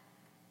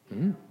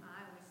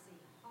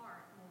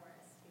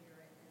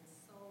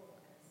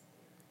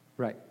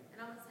Right.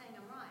 And I'm not saying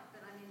I'm right,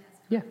 but I mean, that's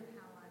Yeah. kind of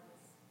how I was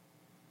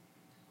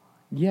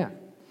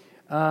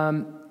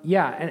taught.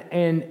 Yeah.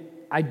 And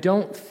I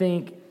don't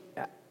think,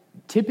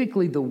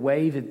 typically the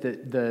way that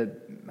the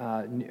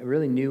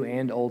really New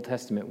and Old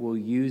Testament will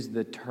use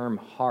the term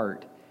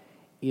heart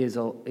is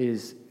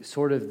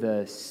sort of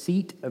the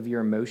seat of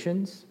your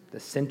emotions, the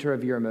center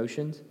of your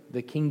emotions.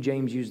 The King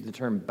James used the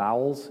term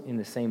bowels in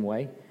the same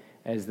way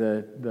as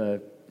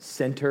the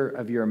center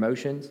of your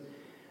emotions.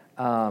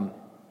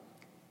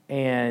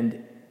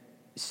 And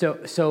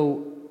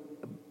so,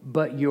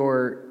 but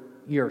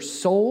your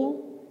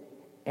soul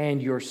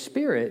and your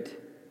spirit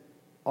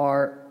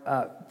are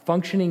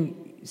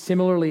functioning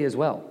similarly as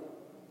well,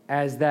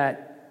 as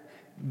that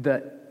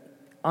the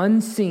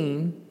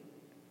unseen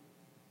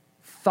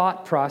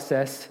thought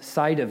process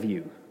side of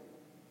you,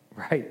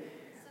 right?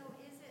 So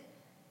is it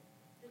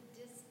the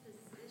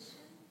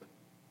disposition?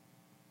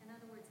 In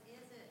other words,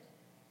 is it,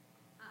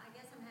 I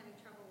guess I'm having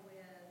trouble with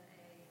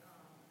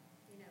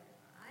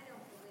I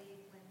don't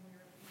believe when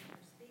we're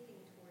speaking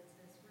towards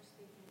this, we're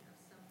speaking of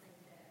something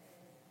that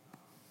is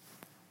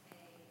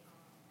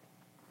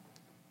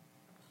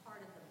a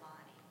part of the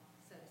body,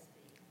 so to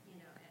speak,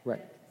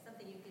 Right.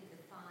 something you can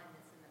define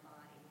that's in the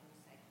body when you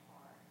say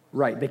heart.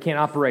 Right, they can't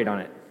operate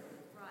on it.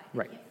 Right,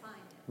 Right. you can't find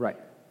it. Right.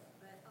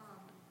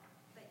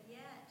 But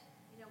yet,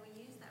 we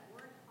use that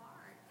word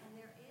heart, and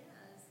there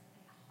is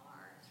a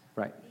heart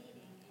Right.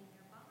 beating in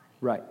your body.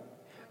 Right. So I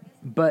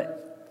guess But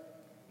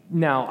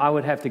now I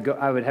would have to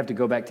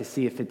go back to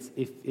see if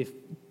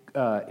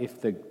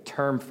the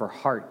term for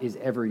heart is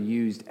ever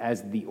used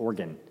as the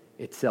organ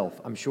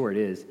itself. I'm sure it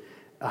is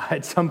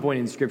at some point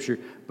in Scripture,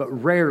 but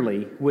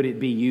rarely would it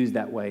be used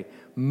that way.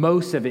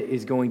 Most of it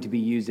is going to be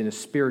used in a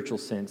spiritual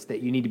sense,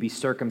 that you need to be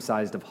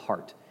circumcised of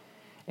heart.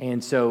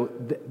 And so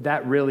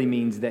that really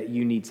means that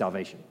you need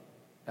salvation.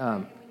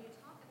 and when you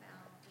talk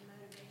about the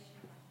motivation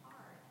of the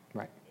heart,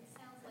 Right. it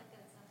sounds like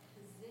that's a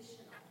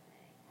positional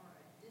thing or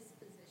a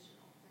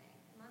dispositional thing.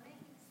 Am I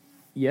making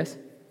sense? Yes.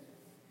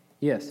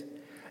 Yes.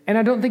 And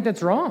I don't think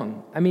that's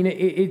wrong. I mean,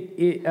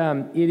 the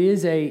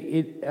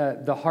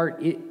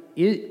heart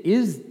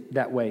is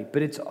that way,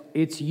 but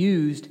it's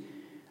used,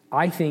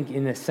 I think,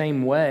 in the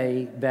same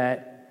way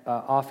that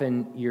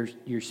often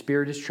your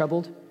spirit is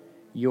troubled,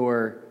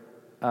 your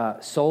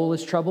soul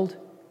is troubled.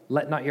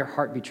 Let not your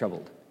heart be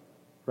troubled,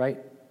 right?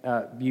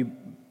 You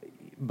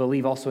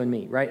believe also in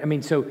me, right? I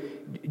mean, so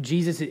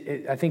Jesus,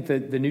 I think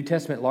the New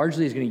Testament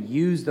largely is going to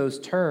use those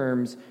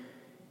terms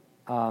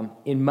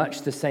in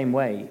much the same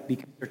way,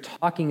 because they're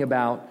talking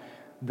about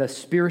the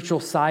spiritual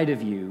side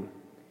of you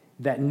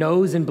that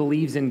knows and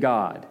believes in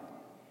God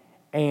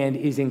and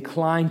is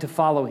inclined to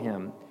follow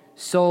him.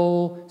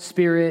 Soul,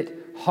 spirit,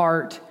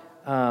 heart,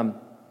 I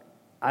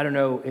don't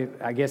know,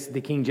 I guess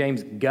the King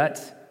James,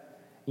 guts,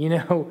 There's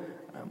that expression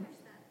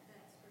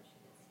that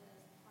says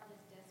heart is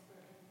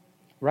desperate.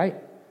 Right.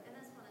 And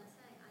that's what I'm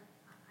saying.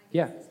 I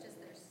Yeah. guess it's just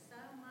there's so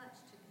much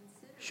to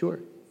consider. Sure.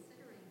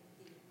 Considering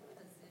the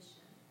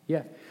position.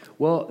 Yeah.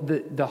 Well,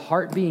 the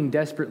heart being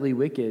desperately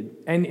wicked,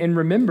 and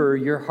remember,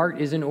 your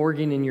heart is an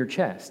organ in your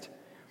chest.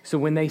 So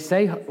when they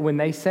say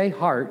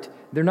heart,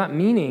 they're not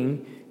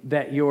meaning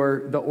that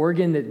the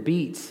organ that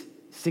beats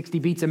 60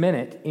 beats a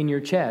minute in your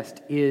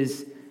chest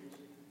is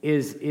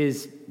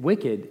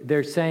wicked.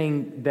 They're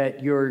saying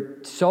that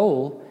your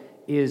soul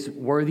is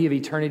worthy of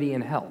eternity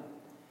in hell.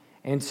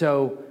 And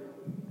so,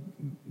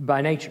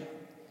 by nature,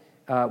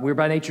 we're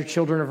by nature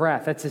children of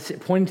wrath. That's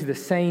pointing to the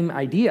same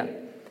idea.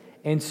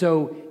 And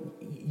so,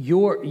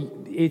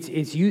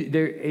 it's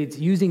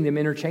using them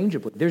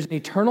interchangeably. There's an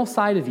eternal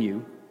side of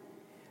you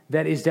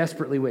that is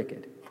desperately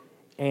wicked,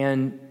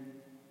 and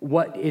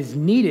what is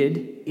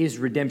needed is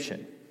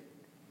redemption.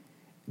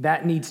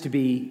 That needs to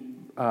be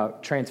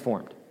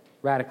transformed,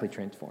 radically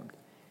transformed.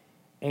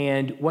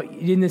 And what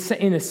in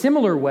a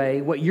similar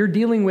way, what you're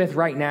dealing with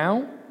right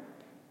now,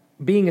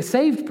 being a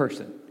saved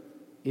person,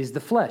 is the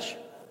flesh.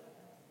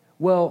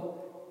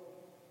 Well,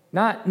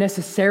 not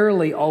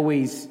necessarily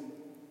always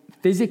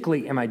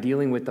physically am I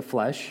dealing with the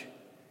flesh.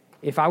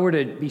 If I were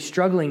to be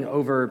struggling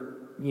over,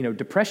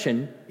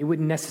 depression, it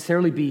wouldn't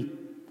necessarily be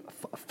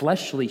a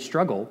fleshly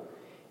struggle.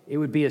 It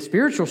would be a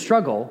spiritual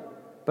struggle,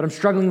 but I'm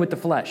struggling with the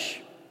flesh,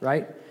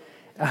 right?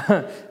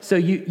 So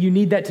you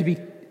need that to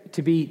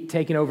be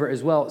taken over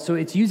as well. So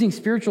it's using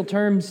spiritual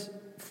terms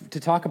to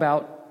talk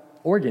about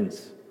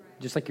organs,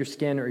 just like your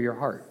skin or your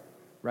heart,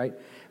 right?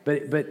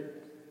 But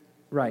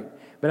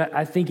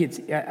I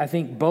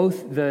think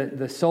both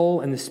the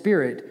soul and the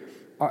spirit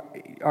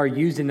are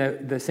used in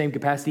the same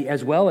capacity,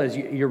 as well as,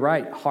 you're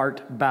right,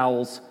 heart,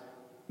 bowels,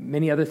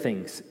 many other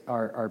things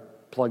are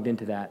plugged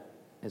into that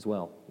as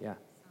well.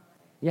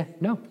 Yeah,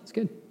 no, it's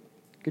good.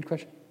 Good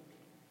question.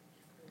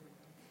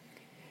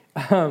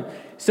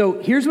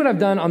 So here's what I've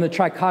done on the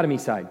trichotomy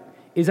side,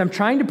 is I'm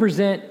trying to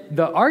present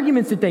the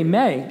arguments that they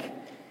make,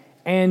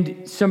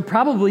 and they're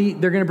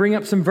going to bring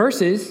up some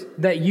verses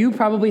that you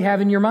probably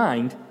have in your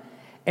mind.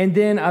 And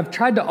then I've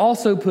tried to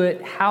also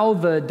put how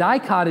the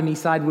dichotomy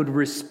side would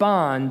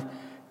respond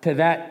to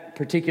that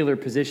particular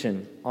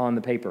position on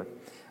the paper.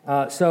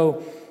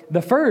 So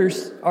the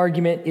first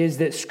argument is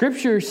that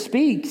Scripture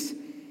speaks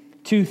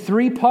to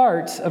three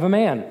parts of a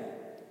man.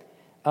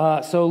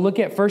 So look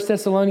at 1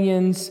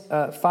 Thessalonians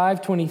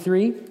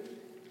 5:23.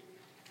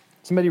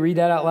 Somebody read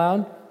that out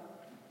loud.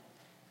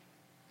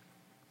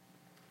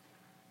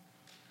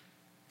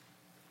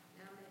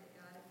 Now may the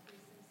God of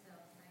peace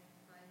himself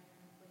sanctify you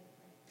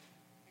completely,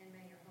 and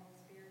may your whole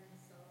spirit and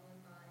soul and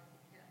body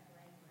be kept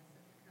blameless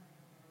at the coming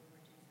of our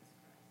Lord Jesus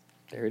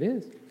Christ. There it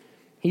is.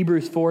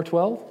 Hebrews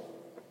 4:12.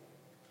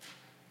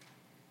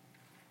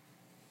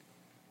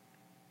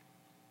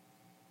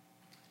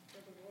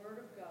 For the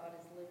word of God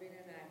is living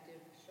and active,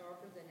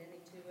 sharper than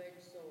any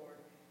two-edged sword,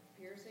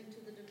 piercing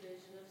to the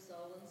division of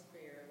soul and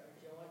spirit, of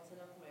joints and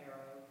of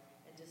marrow,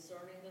 and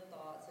discerning the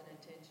thoughts and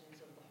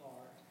intentions of the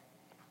heart.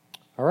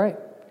 All right.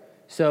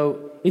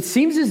 So it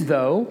seems as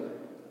though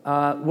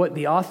what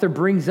the author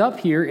brings up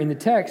here in the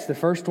text, the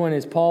first one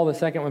is Paul, the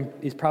second one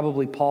is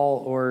probably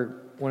Paul or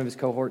one of his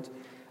cohorts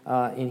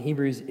in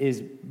Hebrews,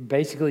 is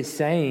basically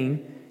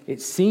saying,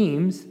 it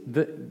seems,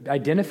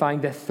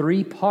 identifying the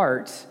three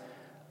parts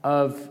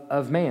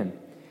of man.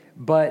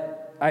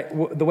 But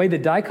the way the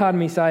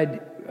dichotomy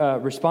side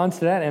responds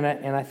to that,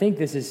 and I think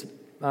this is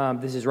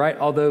right,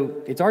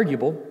 although it's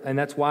arguable, and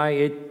that's why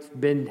it's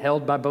been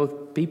held by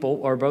both people,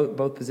 or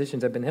both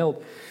positions have been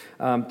held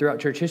throughout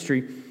church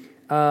history,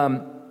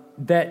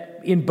 that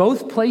in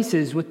both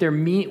places what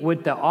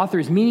the author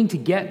is meaning to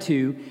get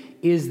to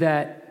is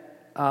that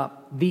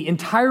the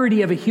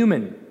entirety of a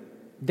human,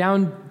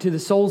 down to the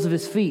soles of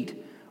his feet,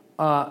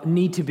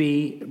 need to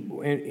be,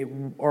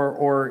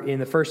 or in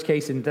the first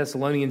case in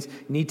Thessalonians,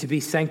 need to be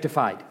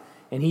sanctified.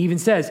 And he even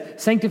says,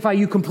 sanctify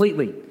you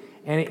completely.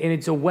 And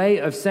it's a way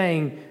of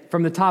saying,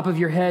 from the top of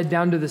your head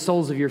down to the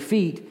soles of your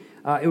feet,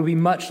 it would be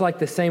much like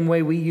the same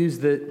way we use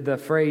the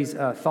phrase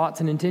thoughts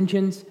and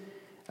intentions.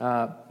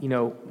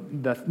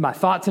 My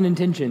thoughts and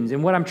intentions.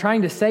 And what I'm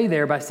trying to say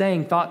there by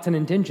saying thoughts and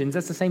intentions,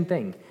 that's the same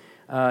thing.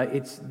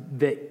 It's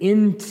the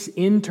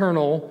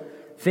internal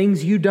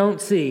things you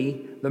don't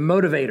see, the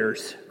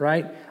motivators,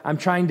 right? I'm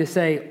trying to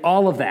say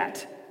all of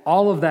that.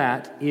 All of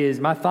that is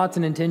my thoughts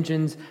and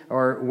intentions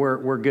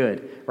were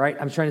good, right?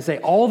 I'm trying to say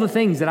all the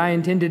things that I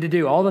intended to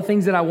do, all the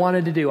things that I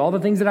wanted to do, all the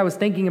things that I was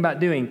thinking about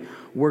doing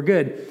were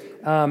good.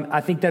 I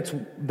think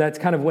that's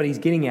kind of what he's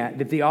getting at,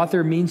 that the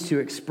author means to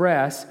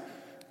express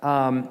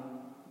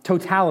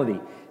totality.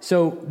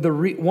 So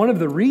one of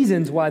the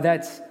reasons why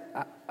that's,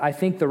 I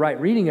think, the right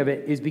reading of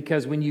it is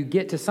because when you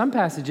get to some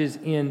passages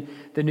in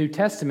the New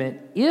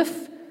Testament,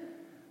 if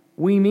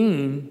we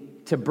mean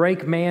to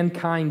break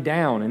mankind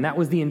down, and that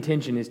was the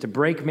intention, is to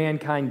break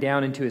mankind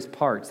down into his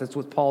parts. That's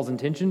what Paul's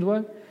intentions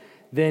were.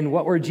 Then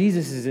what were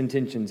Jesus'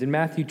 intentions? In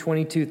Matthew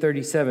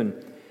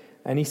 22:37,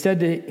 and he said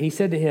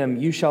to him,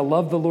 you shall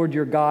love the Lord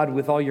your God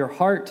with all your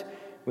heart,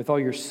 with all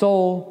your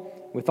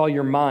soul, with all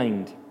your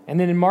mind. And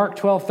then in Mark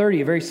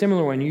 12:30, a very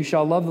similar one, you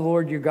shall love the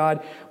Lord your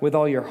God with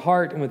all your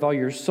heart and with all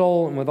your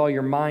soul and with all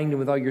your mind and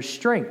with all your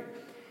strength.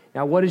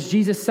 Now, what is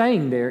Jesus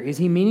saying there? Is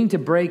he meaning to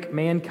break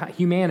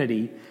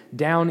humanity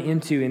down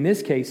into, in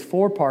this case,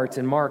 4 parts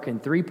in Mark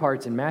and 3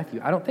 parts in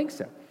Matthew? I don't think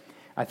so.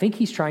 I think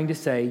he's trying to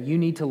say you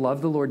need to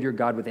love the Lord your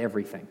God with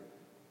everything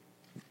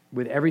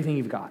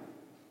you've got,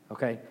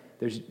 okay?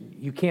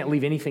 You can't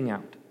leave anything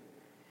out.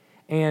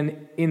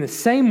 And in the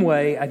same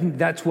way, I think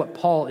that's what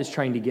Paul is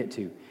trying to get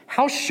to.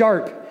 How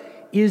sharp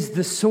is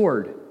the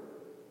sword?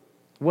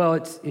 Well,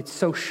 it's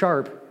so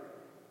sharp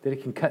that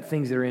it can cut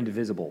things that are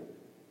indivisible,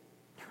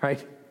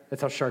 right?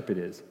 That's how sharp it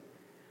is.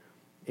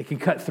 It can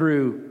cut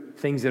through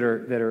things that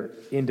are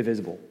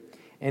indivisible.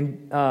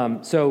 And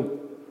the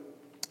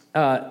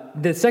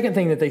second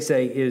thing that they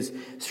say is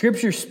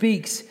Scripture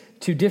speaks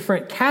to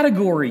different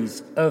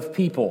categories of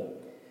people,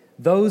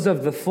 those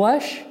of the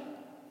flesh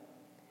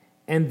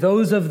and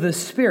those of the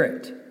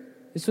spirit.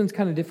 This one's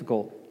kind of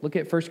difficult. Look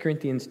at 1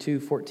 Corinthians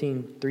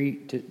 2:14,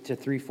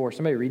 3-4.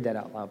 Somebody read that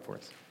out loud for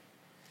us.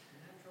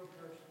 Natural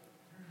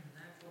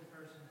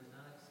person does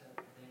not accept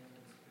the things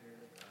of the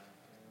Spirit of God,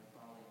 for they are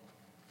folly to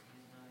him.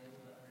 He is not able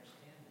to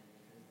understand them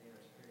because they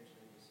are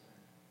spiritually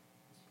discerned.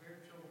 The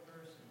spiritual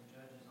person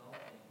judges all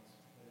things,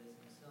 but is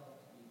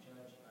himself to be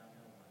judged by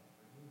no one.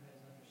 For who has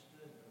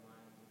understood the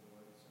mind of the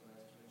Lord so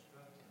as to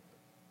instruct him?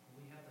 For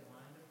we have the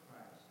mind of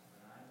Christ,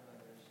 but I,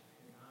 brothers,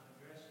 do not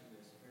address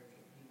you as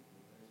spiritual people,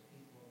 but as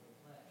people of the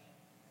flesh,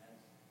 as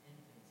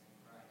infants in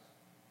Christ.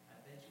 I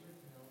fed you with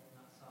milk,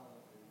 not solid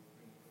food,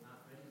 for you were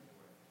not ready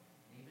for it.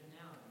 And even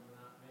now you are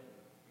not ready,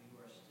 for you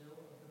are still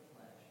of the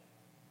flesh.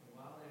 For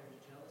while there is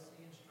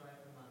jealousy and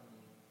strife among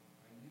you,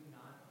 are you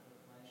not of the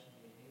flesh and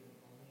behaving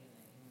only in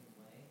a human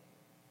way?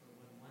 For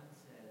when one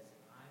says,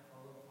 I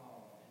follow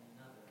Paul, and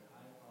another,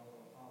 I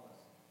follow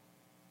Apollos,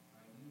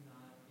 are you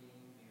not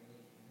being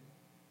merely human?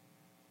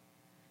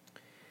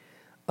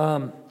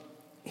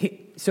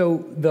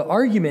 So the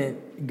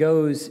argument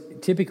goes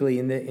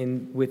typically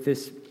with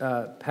this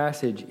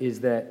passage is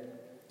that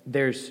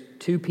there's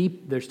two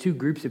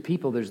groups of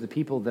people. There's the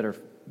people that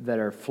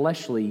are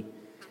fleshly,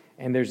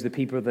 and there's the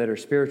people that are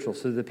spiritual.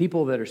 So the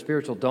people that are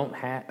spiritual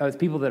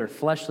people that are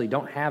fleshly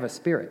don't have a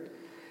spirit.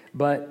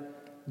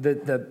 But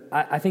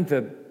I think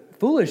the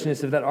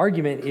foolishness of that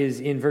argument is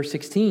in verse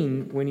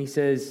 16 when he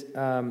says,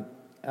 no,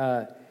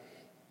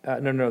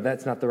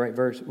 that's not the right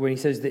verse. When he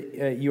says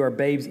that you are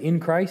babes in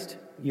Christ,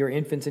 you are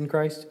infants in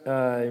Christ,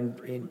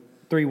 in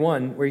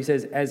 3:1, where he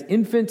says, as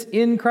infants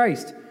in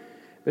Christ,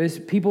 but as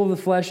people of the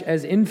flesh,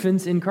 as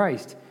infants in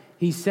Christ.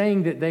 He's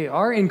saying that they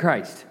are in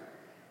Christ.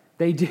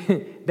 They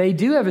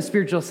do have a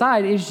spiritual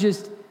side. It's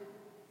just,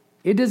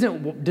 it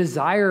doesn't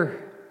desire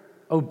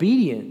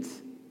obedience.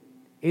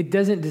 It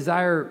doesn't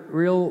desire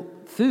real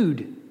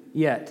food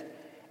yet.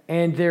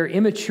 And they're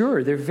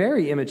immature. They're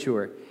very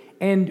immature.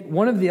 And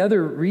one of the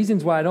other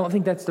reasons why I don't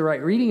think that's the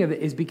right reading of it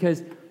is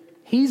because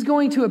he's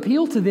going to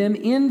appeal to them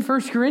in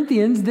 1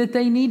 Corinthians that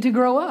they need to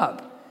grow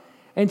up.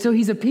 And so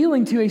he's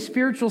appealing to a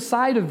spiritual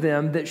side of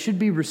them that should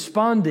be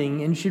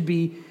responding and should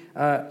be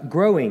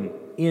growing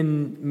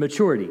in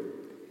maturity.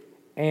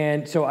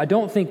 And so I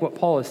don't think what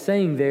Paul is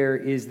saying there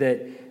is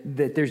that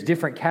there's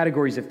different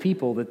categories of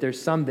people, that there's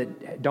some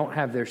that don't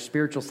have their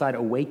spiritual side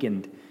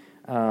awakened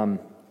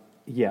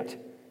yet.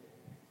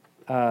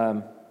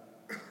 The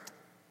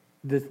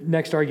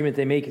next argument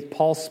they make is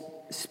Paul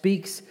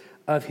speaks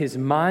of his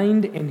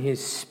mind and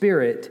his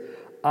spirit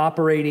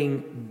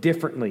operating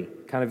differently,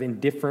 kind of in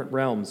different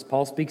realms.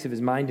 Paul speaks of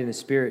his mind and his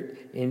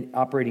spirit in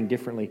operating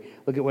differently.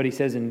 Look at what he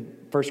says in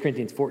 1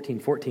 Corinthians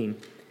 14:14.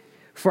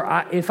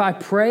 For if I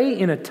pray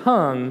in a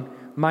tongue,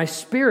 my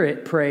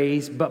spirit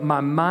prays, but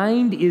my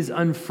mind is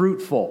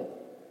unfruitful.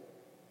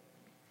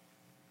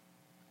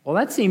 Well,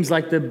 that seems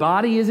like the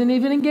body isn't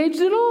even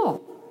engaged at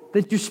all.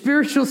 That your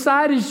spiritual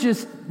side is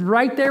just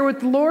right there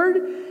with the Lord,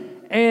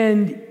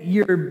 and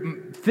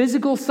your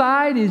physical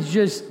side is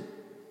just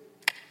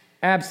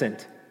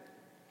absent.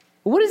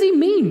 What does he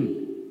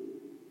mean?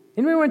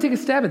 Anybody want to take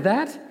a stab at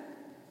that?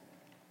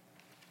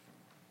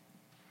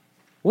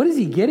 What is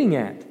he getting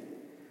at?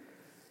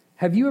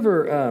 Have you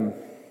ever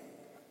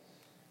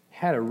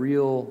had a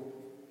real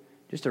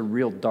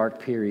dark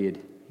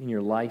period in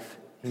your life,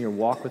 in your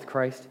walk with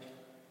Christ?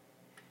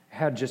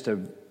 Had just a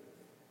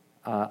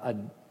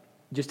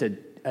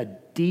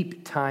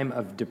deep time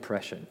of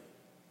depression.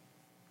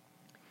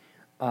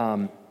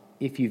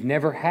 If you've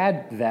never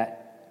had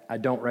that, I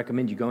don't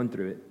recommend you going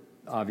through it,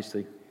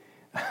 obviously.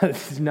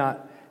 It's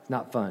not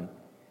fun.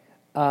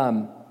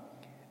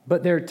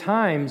 But there are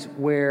times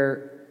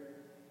where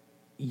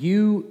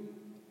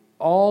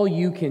all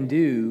you can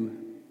do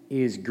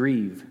is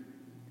grieve.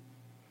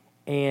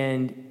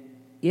 And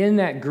in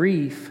that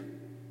grief,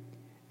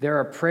 there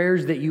are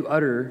prayers that you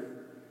utter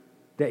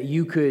that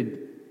you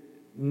could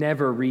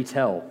never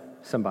retell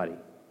somebody.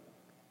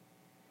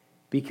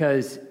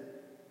 Because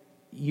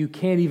you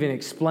can't even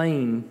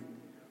explain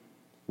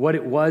what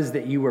it was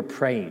that you were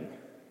praying.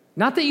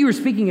 Not that you were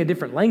speaking a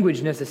different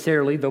language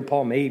necessarily, though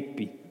Paul may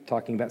be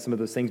talking about some of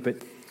those things, but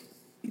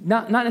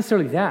not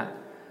necessarily that,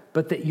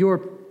 but that your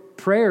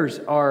prayers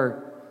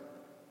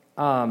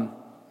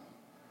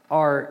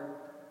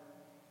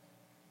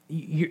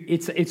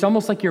it's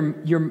almost like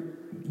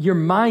your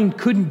mind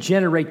couldn't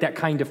generate that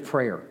kind of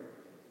prayer.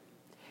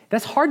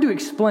 That's hard to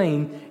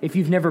explain if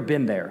you've never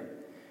been there.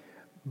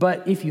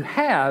 But if you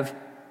have,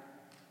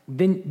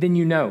 then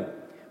you know.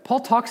 Paul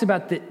talks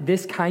about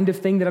this kind of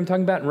thing that I'm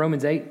talking about in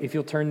Romans 8, if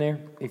you'll turn there,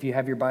 if you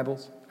have your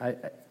Bibles.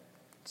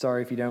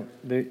 Sorry if you don't.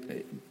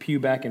 The pew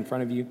back in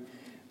front of you,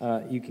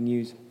 you can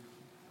use.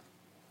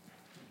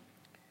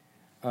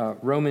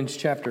 Romans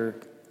chapter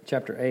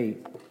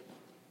 8.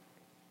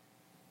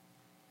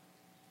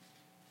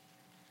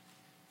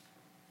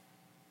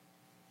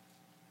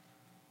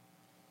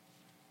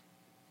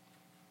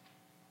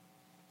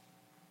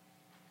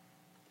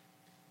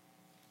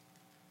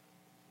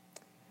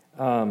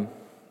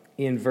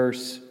 In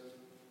verse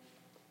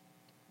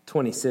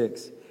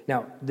 26.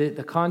 Now,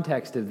 the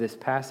context of this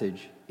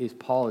passage is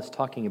Paul is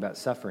talking about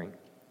suffering.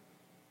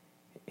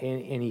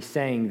 And he's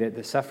saying that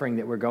the suffering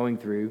that we're going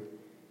through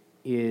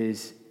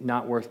is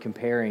not worth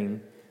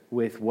comparing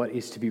with what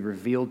is to be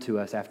revealed to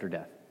us after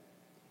death.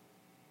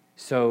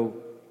 So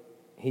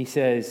he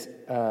says,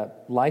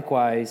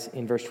 likewise,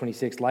 in verse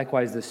 26,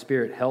 likewise the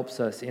Spirit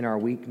helps us in our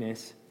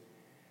weakness,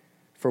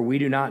 for we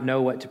do not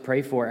know what to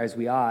pray for as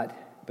we ought,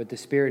 but the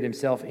Spirit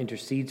himself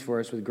intercedes for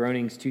us with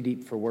groanings too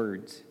deep for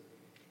words.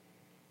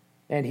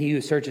 And he who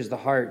searches the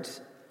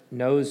hearts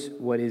knows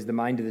what is the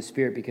mind of the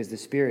Spirit, because the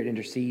Spirit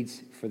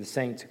intercedes for the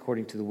saints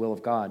according to the will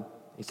of God.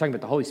 He's talking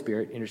about the Holy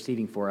Spirit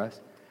interceding for us.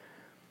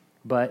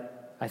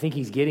 But I think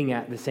he's getting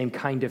at the same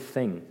kind of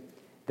thing,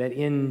 that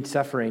in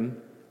suffering,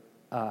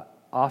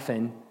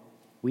 often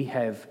we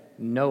have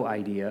no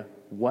idea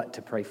what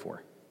to pray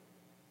for.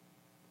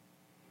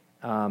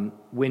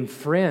 When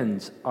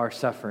friends are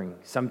suffering,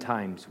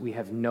 sometimes we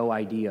have no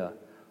idea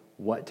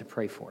what to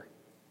pray for.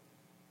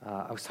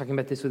 I was talking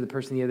about this with a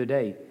person the other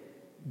day.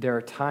 There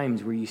are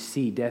times where you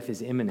see death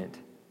is imminent,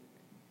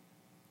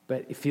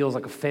 but it feels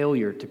like a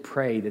failure to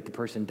pray that the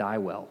person die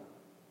well.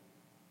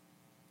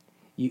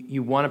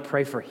 You want to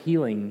pray for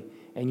healing,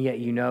 and yet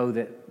you know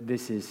that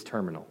this is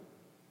terminal.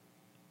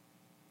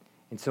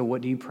 And so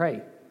what do you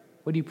pray?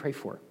 What do you pray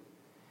for?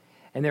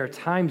 And there are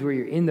times where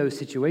you're in those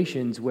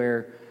situations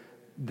where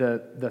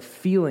the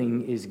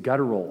feeling is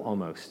guttural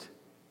almost,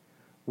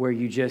 where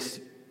you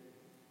just,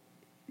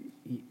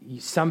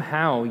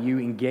 somehow you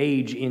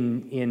engage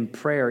in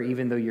prayer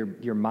even though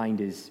your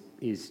mind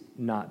is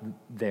not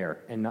there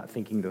and not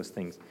thinking those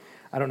things.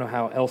 I don't know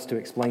how else to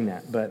explain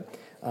that, but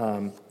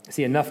I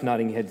see enough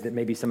nodding heads that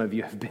maybe some of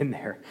you have been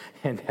there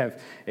and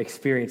have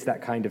experienced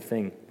that kind of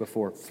thing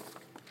before.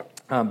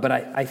 But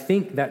I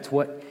think that's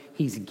what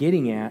he's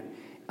getting at,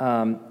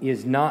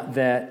 is not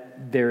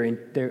that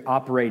they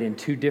operate in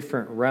two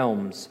different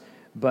realms,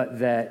 but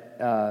that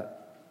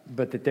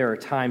there are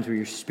times where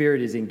your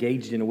spirit is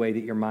engaged in a way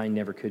that your mind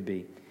never could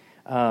be.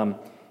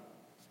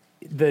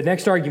 The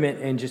next argument,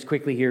 and just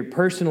quickly here,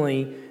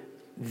 personally,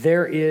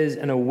 there is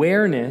an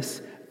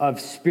awareness of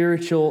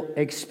spiritual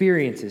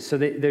experiences. So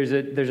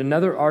there's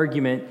another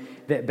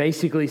argument that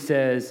basically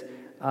says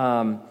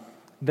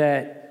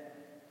that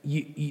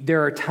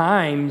there are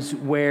times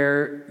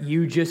where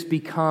you just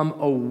become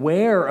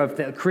aware of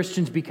that.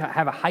 Christians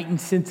have a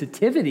heightened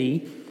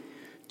sensitivity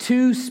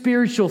to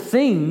spiritual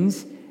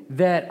things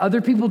that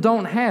other people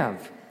don't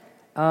have.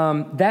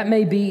 That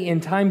may be in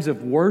times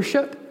of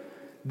worship.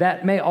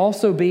 That may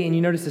also be, and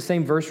you notice the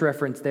same verse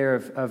reference there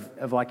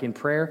of like in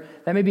prayer,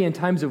 that may be in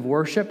times of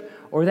worship,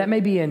 or that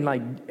may be in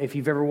like, if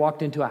you've ever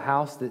walked into a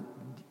house that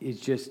is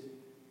just,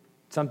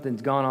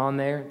 something's gone on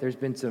there, there's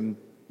been some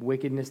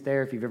wickedness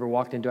there. If you've ever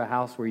walked into a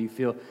house where you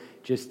feel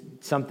just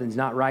something's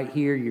not right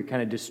here, you're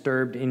kind of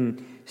disturbed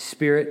in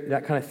spirit,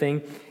 that kind of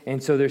thing.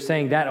 And so they're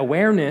saying that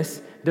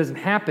awareness doesn't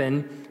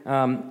happen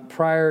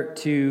prior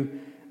to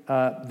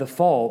the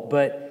fall,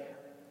 but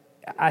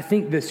I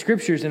think the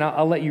scriptures, and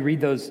I'll let you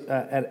read those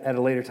at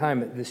a later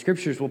time, the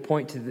scriptures will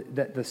point to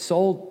that the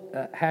soul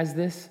has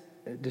this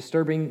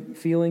disturbing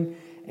feeling,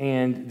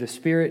 and the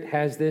spirit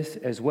has this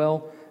as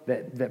well,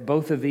 that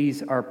both of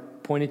these are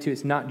pointed to.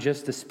 It's not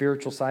just the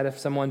spiritual side of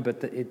someone,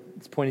 but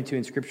it's pointed to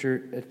in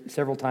scripture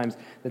several times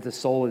that the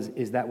soul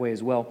is that way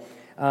as well.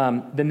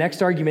 The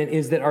next argument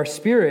is that our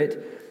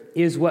spirit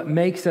is what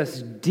makes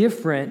us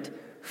different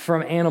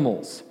from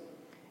animals.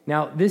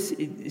 Now,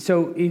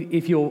 so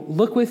if you'll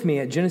look with me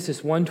at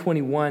Genesis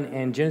 1:21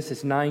 and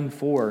Genesis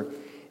 9:4,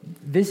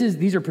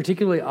 these are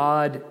particularly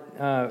odd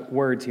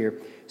words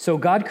here. So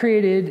God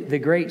created the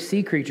great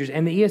sea creatures,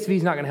 and the ESV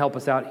is not going to help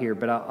us out here,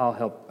 but I'll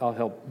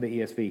help the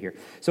ESV here.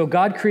 So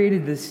God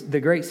created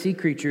the great sea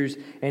creatures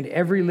and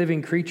every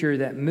living creature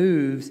that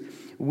moves,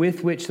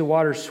 with which the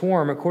waters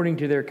swarm according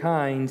to their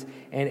kinds,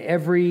 and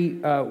every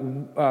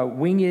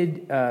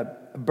winged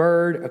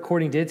bird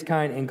according to its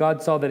kind, and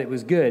God saw that it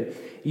was good.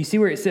 You see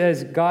where it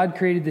says God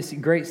created the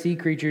great sea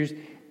creatures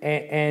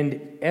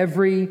and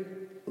every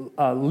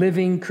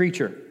living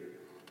creature.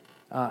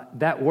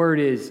 That word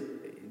is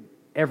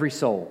every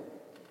soul.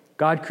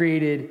 God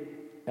created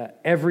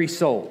every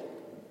soul.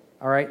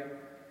 All right?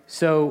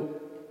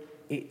 So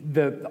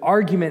the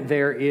argument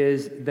there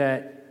is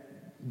that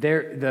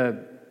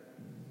they're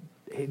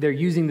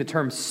using the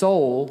term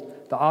soul.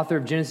 The author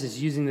of Genesis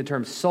is using the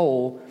term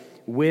soul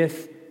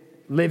with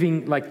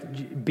living,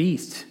 like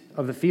beasts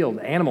of the field,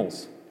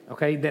 animals,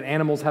 okay, that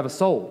animals have a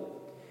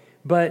soul.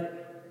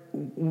 But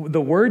the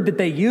word that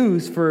they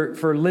use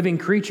for living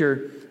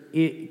creature,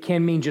 it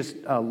can mean just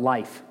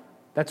life.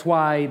 That's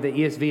why the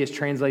ESV has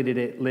translated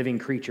it living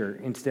creature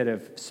instead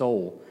of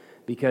soul,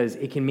 because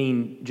it can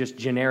mean just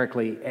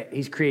generically,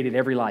 he's created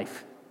every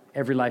life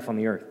on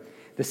the earth.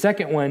 The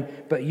second one,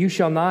 but you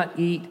shall not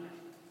eat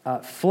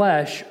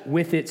flesh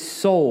with its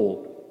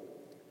soul,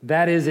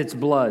 that is its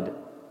blood.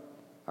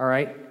 All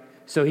right?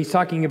 So he's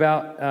talking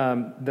about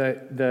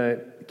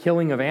the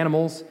killing of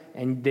animals,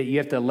 and that you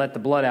have to let the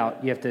blood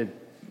out. You have to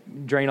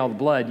drain all the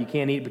blood. You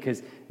can't eat it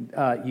because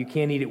you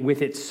can't eat it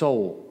with its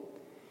soul.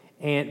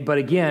 But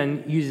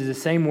again, uses the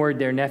same word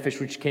there, nephesh,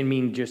 which can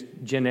mean just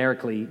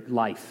generically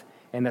life.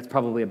 And that's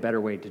probably a better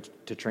way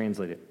to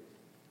translate it.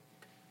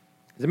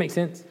 Does it make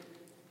sense?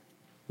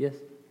 Yes?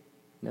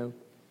 No?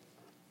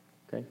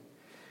 Okay.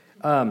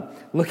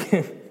 Look,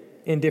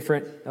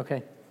 indifferent.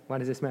 Okay. Why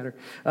does this matter?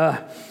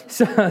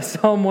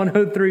 Psalm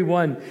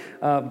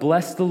 103:1.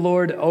 Bless the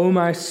Lord, O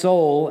my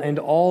soul, and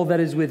all that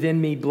is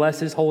within me. Bless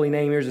his holy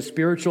name. There's a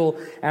spiritual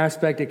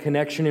aspect, a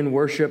connection in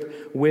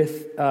worship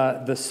with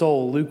the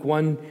soul. Luke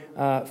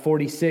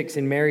 1:46.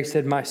 And Mary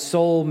said, my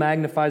soul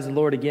magnifies the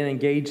Lord, again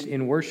engaged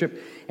in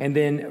worship. And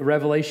then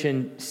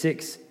Revelation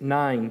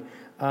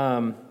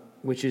 6:9,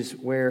 which is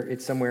where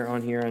it's somewhere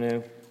on here, I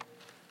know.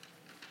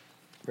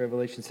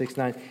 Revelation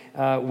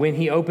 6:9. When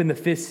he opened the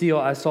fifth seal,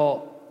 I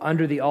saw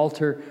under the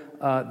altar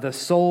the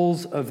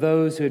souls of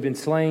those who had been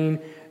slain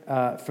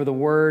for the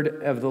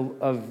word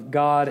of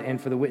God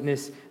and for the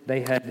witness they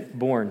had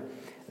borne.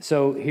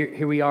 So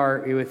here we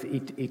are with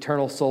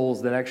eternal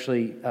souls that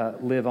actually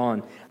live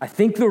on. I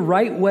think the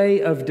right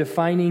way of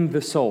defining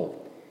the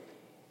soul,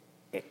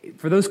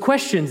 for those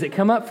questions that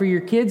come up for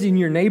your kids and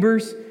your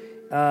neighbors,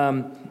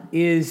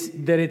 is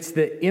that it's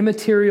the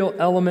immaterial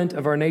element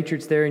of our nature.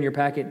 It's there in your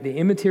packet. The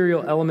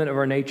immaterial element of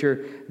our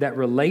nature that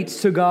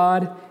relates to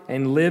God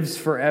and lives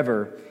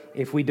forever.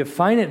 if we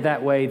define it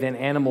that way, then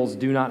animals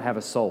do not have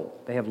a soul.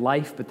 They have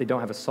life, but they don't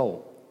have a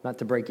soul. Not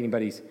to burst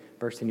anybody's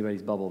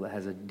bubble that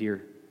has a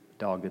dear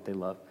dog that they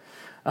love.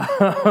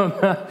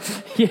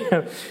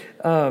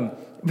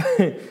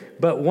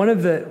 But one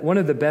of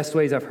the best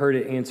ways I've heard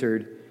it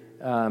answered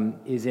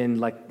is in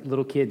like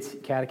little kids'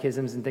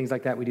 catechisms and things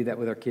like that. We do that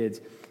with our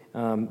kids.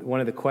 One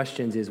of the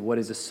questions is, what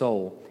is a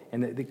soul?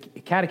 And the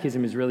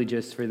catechism is really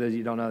just, for those of you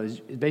who don't know, is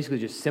basically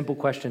just simple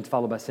questions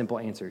followed by simple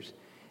answers.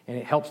 And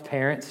it helps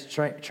parents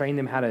train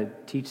them how to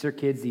teach their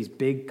kids these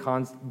big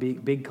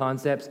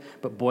concepts,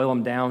 but boil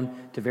them down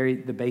to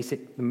the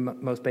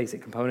most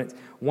basic components.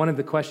 One of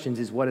the questions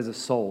is, what is a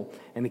soul?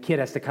 And the kid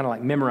has to kind of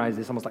like memorize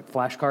this, almost like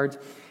flashcards,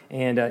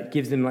 and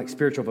gives them like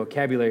spiritual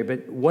vocabulary.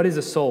 But what is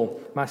a soul?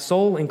 My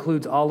soul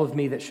includes all of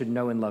me that should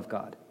know and love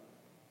God.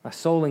 My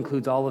soul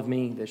includes all of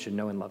me that should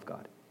know and love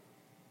God.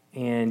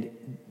 And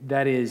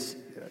that is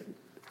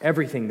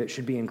everything that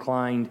should be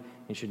inclined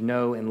and should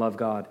know and love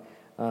God.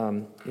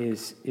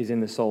 Is in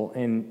the soul,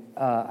 and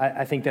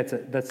I think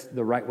that's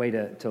the right way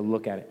to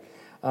look at it.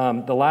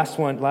 The last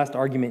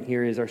argument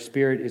here is our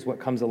spirit is what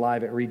comes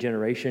alive at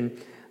regeneration,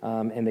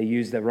 and they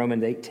use the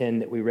Romans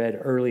 8:10 that we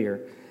read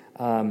earlier.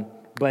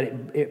 But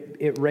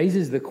it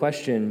raises the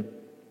question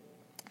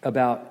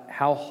about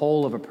how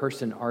whole of a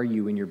person are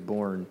you when you're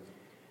born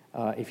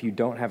if you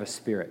don't have a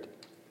spirit,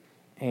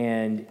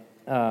 and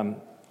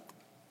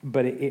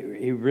but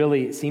it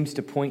really seems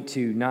to point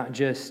to not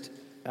just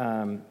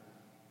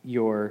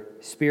your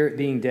spirit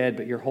being dead,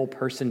 but your whole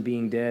person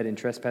being dead in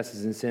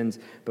trespasses and sins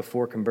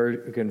before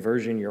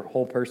conversion. Your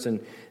whole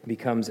person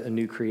becomes a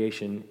new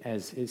creation,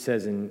 as it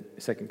says in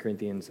 2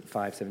 Corinthians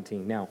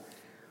 5:17. Now,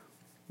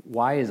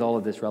 why is all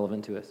of this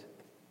relevant to us?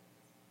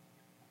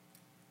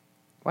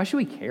 Why should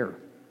we care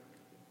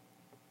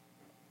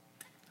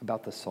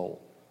about the soul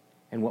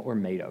and what we're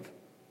made of?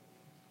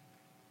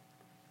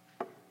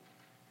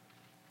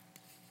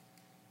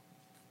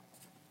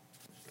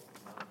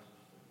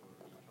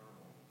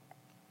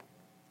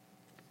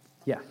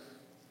 Yeah.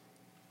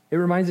 It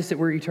reminds us that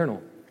we're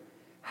eternal.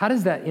 How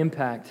does that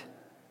impact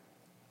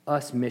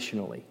us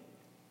missionally?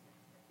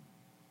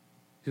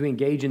 As we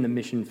engage in the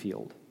mission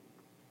field?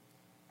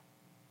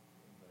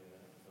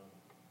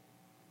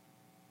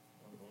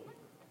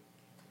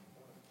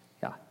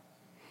 Yeah.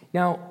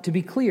 Now, to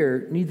be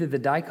clear, neither the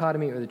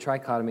dichotomy or the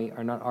trichotomy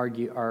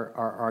are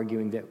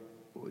arguing that,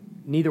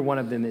 neither one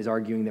of them is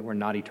arguing that we're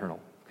not eternal.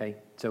 Okay?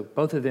 So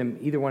both of them,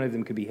 either one of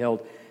them could be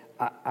held.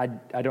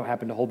 I don't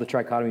happen to hold the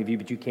trichotomy view,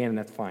 but you can, and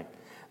that's fine.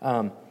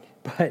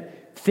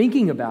 But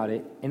thinking about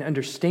it and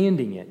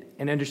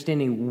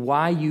understanding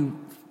why you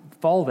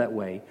fall that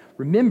way,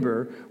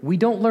 remember, we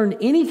don't learn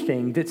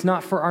anything that's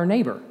not for our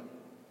neighbor.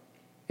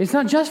 It's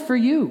not just for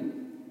you.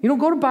 You don't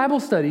go to Bible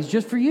studies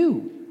just for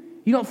you.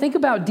 You don't think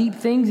about deep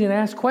things and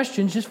ask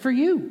questions just for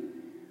you.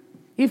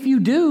 If you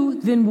do,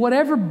 then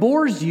whatever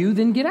bores you,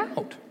 then get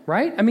out,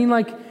 right? I mean,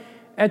 like,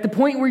 at the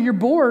point where you're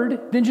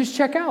bored, then just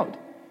check out.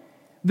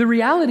 The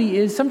reality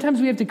is sometimes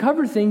we have to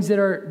cover things that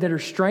are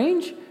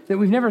strange, that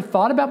we've never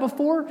thought about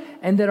before,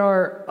 and that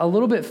are a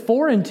little bit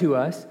foreign to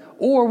us,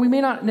 or we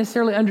may not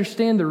necessarily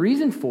understand the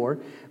reason for.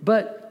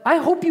 But I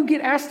hope you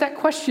get asked that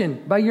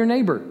question by your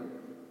neighbor.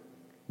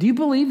 Do you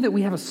believe that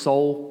we have a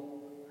soul?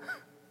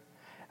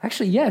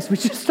 Actually, yes, we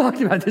just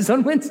talked about this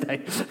on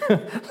Wednesday.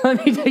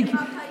 Let me take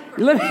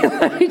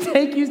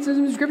you to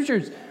some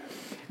scriptures.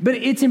 But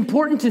it's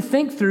important to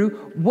think through,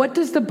 what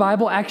does the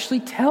Bible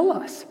actually tell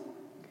us?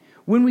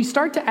 When we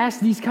start to ask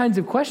these kinds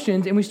of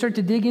questions and we start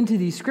to dig into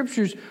these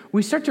scriptures,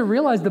 we start to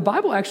realize the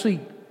Bible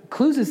actually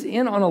clues us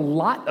in on a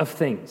lot of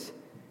things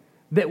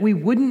that we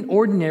wouldn't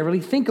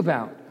ordinarily think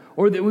about,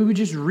 or that we would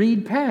just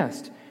read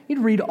past. You'd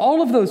read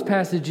all of those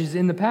passages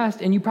in the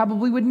past and you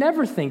probably would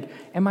never think,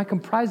 am I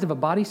comprised of a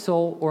body,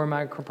 soul, or am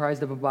I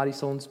comprised of a body,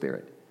 soul, and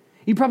spirit?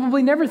 You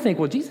probably never think,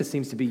 well, Jesus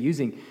seems to be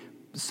using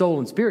soul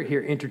and spirit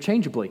here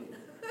interchangeably,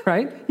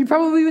 right? You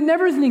probably would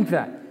never think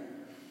that.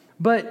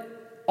 But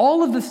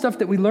all of the stuff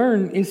that we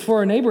learn is for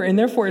our neighbor, and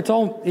therefore it's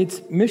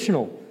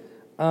missional.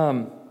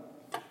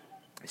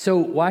 So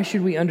why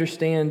should we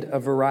understand a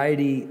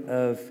variety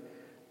of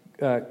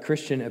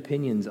Christian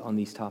opinions on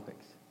these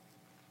topics?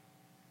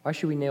 Why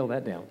should we nail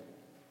that down?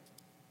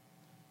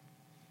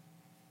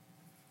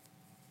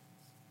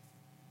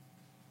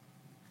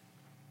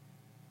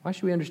 Why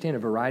should we understand a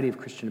variety of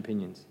Christian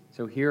opinions?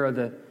 So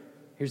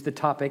here's the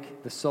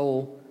topic, the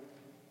soul.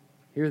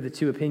 Here are the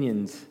two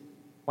opinions.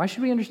 Why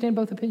should we understand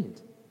both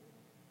opinions?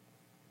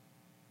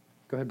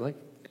 Go ahead, Blake.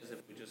 Because if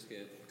we just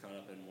get caught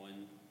up in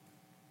one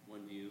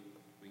view,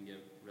 we can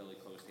get really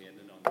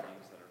close-handed on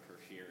things that are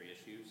tertiary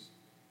issues,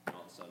 and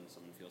all of a sudden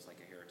someone feels like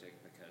a heretic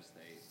because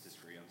they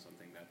disagree on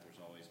something that there's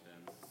always been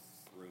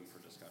room for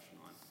discussion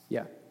on.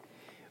 Yeah.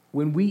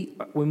 When we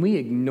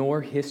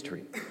ignore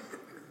history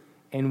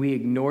and we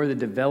ignore the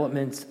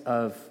developments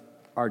of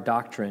our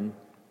doctrine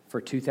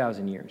for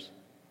 2,000 years,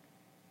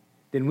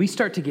 then we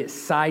start to get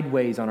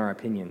sideways on our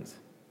opinions.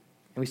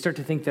 And we start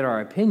to think that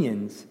our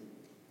opinions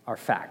are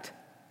fact.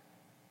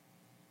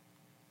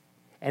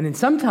 And then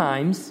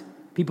sometimes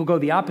people go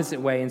the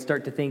opposite way and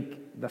start to think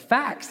the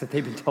facts that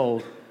they've been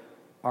told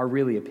are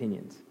really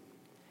opinions.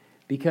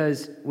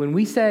 Because when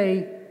we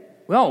say,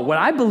 well, what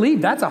I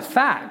believe, that's a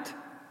fact.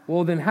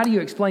 Well, then how do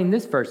you explain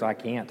this verse? I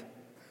can't.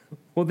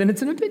 Well, then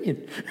it's an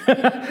opinion. Go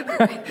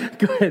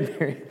ahead,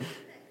 Mary.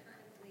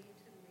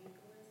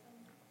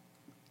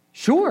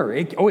 Sure.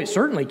 It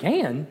certainly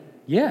can.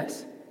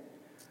 Yes.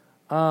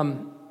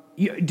 Do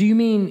you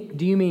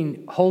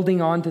mean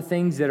holding on to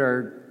things that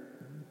are?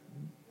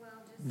 Well,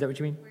 Is that what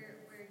you mean? Where you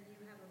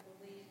have a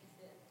belief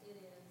that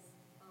it is,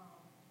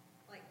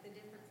 like the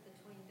difference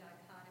between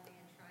dichotomy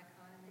and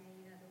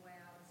trichotomy, the way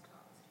I was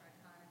taught was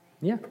trichotomy.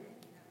 Yeah. And then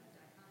you have a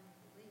dichotomy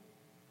belief.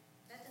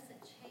 That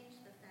doesn't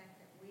change the fact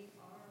that we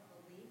are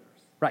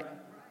believers. Right. In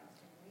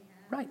Christ, and we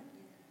have. Right.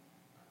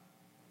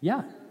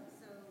 Yeah.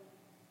 So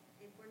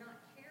if we're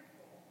not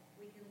careful,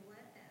 we can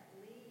let that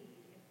lead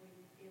if we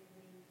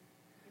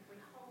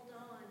hold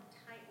on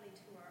tightly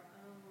to our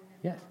own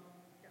Yes.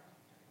 doctrine.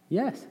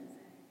 Yes.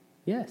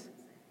 Yes.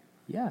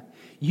 Yeah.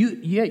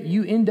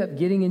 You end up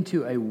getting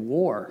into a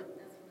war,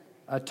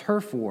 a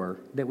turf war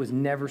that was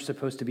never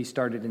supposed to be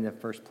started in the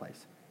first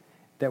place.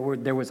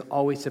 There was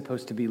always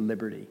supposed to be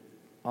liberty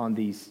on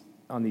these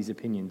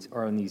opinions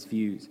or on these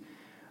views.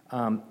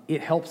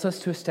 It helps us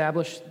to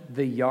establish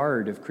the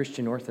yard of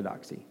Christian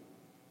orthodoxy.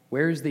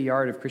 Where's the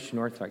yard of Christian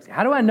orthodoxy?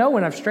 How do I know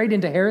when I've strayed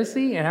into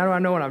heresy, and how do I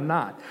know when I'm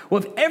not?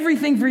 Well, if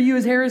everything for you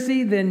is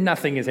heresy, then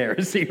nothing is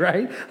heresy,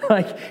 right?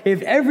 Like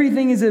if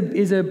everything is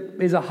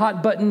a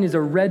hot button, is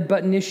a red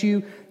button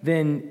issue,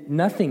 then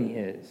nothing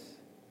is,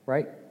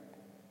 right?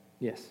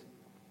 Yes,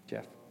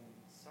 Jeff.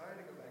 Sorry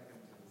to go back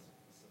into the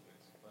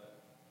specifics,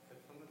 but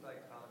from the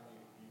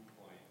dichotomy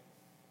viewpoint,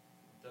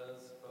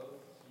 does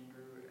both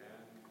Hebrew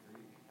and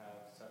Greek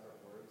have separate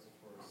words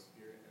for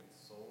spirit and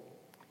soul?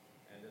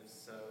 And if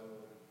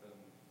so, then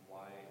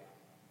why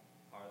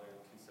are there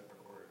two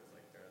separate words?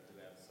 Like, do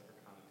they have separate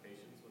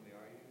connotations when they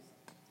are used?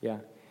 Yeah.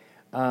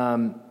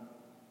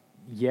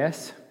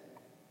 Yes,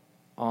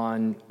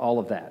 on all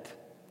of that.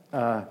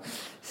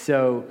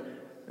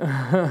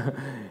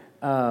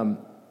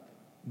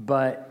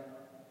 But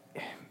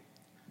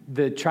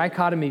the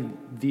trichotomy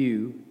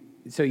view,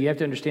 so you have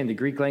to understand the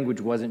Greek language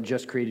wasn't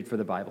just created for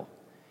the Bible.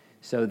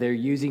 So they're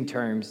using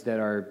terms that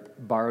are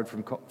borrowed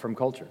from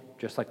culture,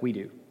 just like we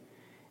do.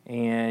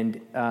 And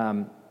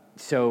but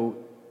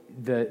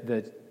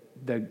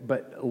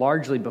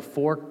largely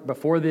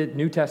before the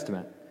New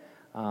Testament,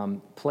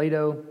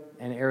 Plato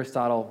and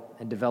Aristotle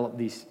had developed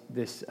this.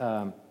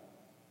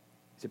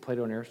 Is it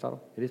Plato and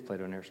Aristotle? It is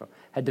Plato and Aristotle.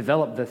 Had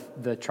developed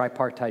the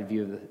tripartite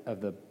view of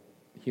the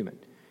human.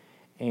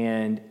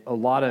 And a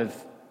lot of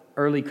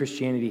early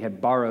Christianity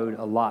had borrowed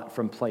a lot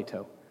from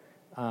Plato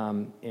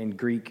and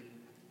Greek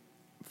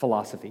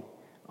philosophy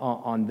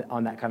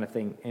on that kind of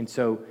thing. And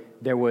so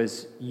there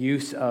was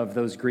use of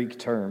those Greek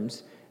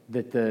terms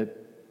that the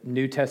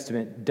New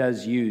Testament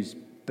does use,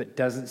 but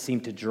doesn't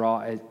seem to draw,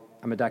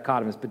 I'm a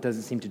dichotomist, but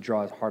doesn't seem to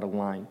draw as hard a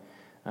line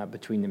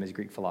between them as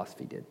Greek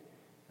philosophy did.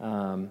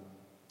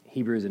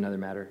 Hebrew is another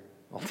matter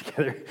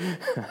altogether,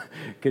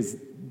 because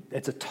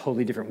it's a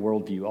totally different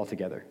worldview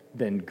altogether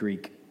than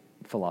Greek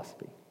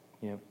philosophy.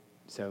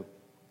 So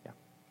yeah.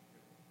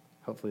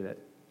 Hopefully that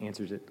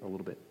answers it a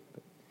little bit.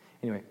 But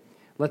anyway,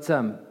 let's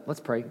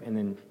pray and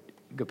then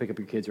go pick up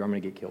your kids, or I'm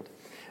going to get killed.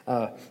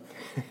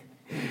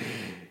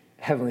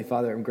 Heavenly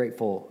Father, I'm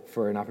grateful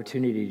for an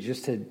opportunity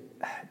just to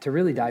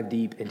really dive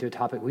deep into a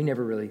topic we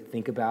never really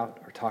think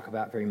about or talk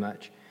about very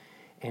much,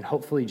 and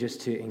hopefully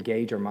just to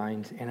engage our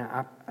minds. And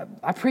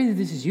I pray that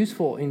this is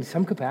useful in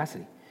some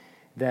capacity,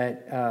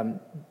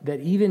 that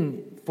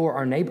even for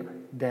our neighbor,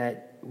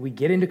 that we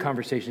get into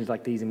conversations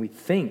like these and we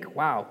think,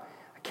 wow,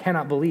 I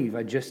cannot believe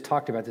I just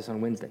talked about this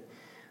on Wednesday.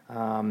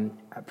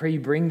 I pray you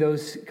bring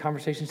those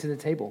conversations to the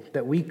table,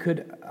 that we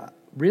could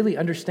really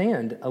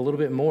understand a little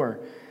bit more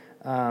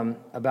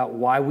about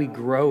why we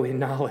grow in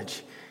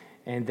knowledge,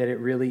 and that it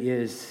really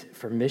is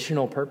for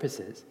missional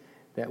purposes,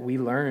 that we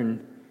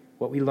learn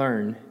what we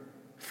learn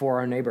for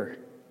our neighbor.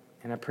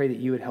 And I pray that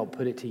you would help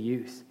put it to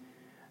use.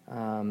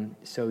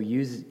 So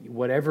use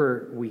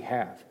whatever we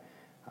have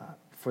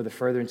for the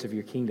furtherance of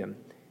your kingdom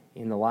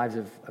in the lives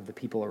of the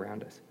people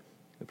around us.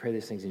 We pray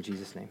these things in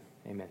Jesus' name.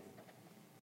 Amen.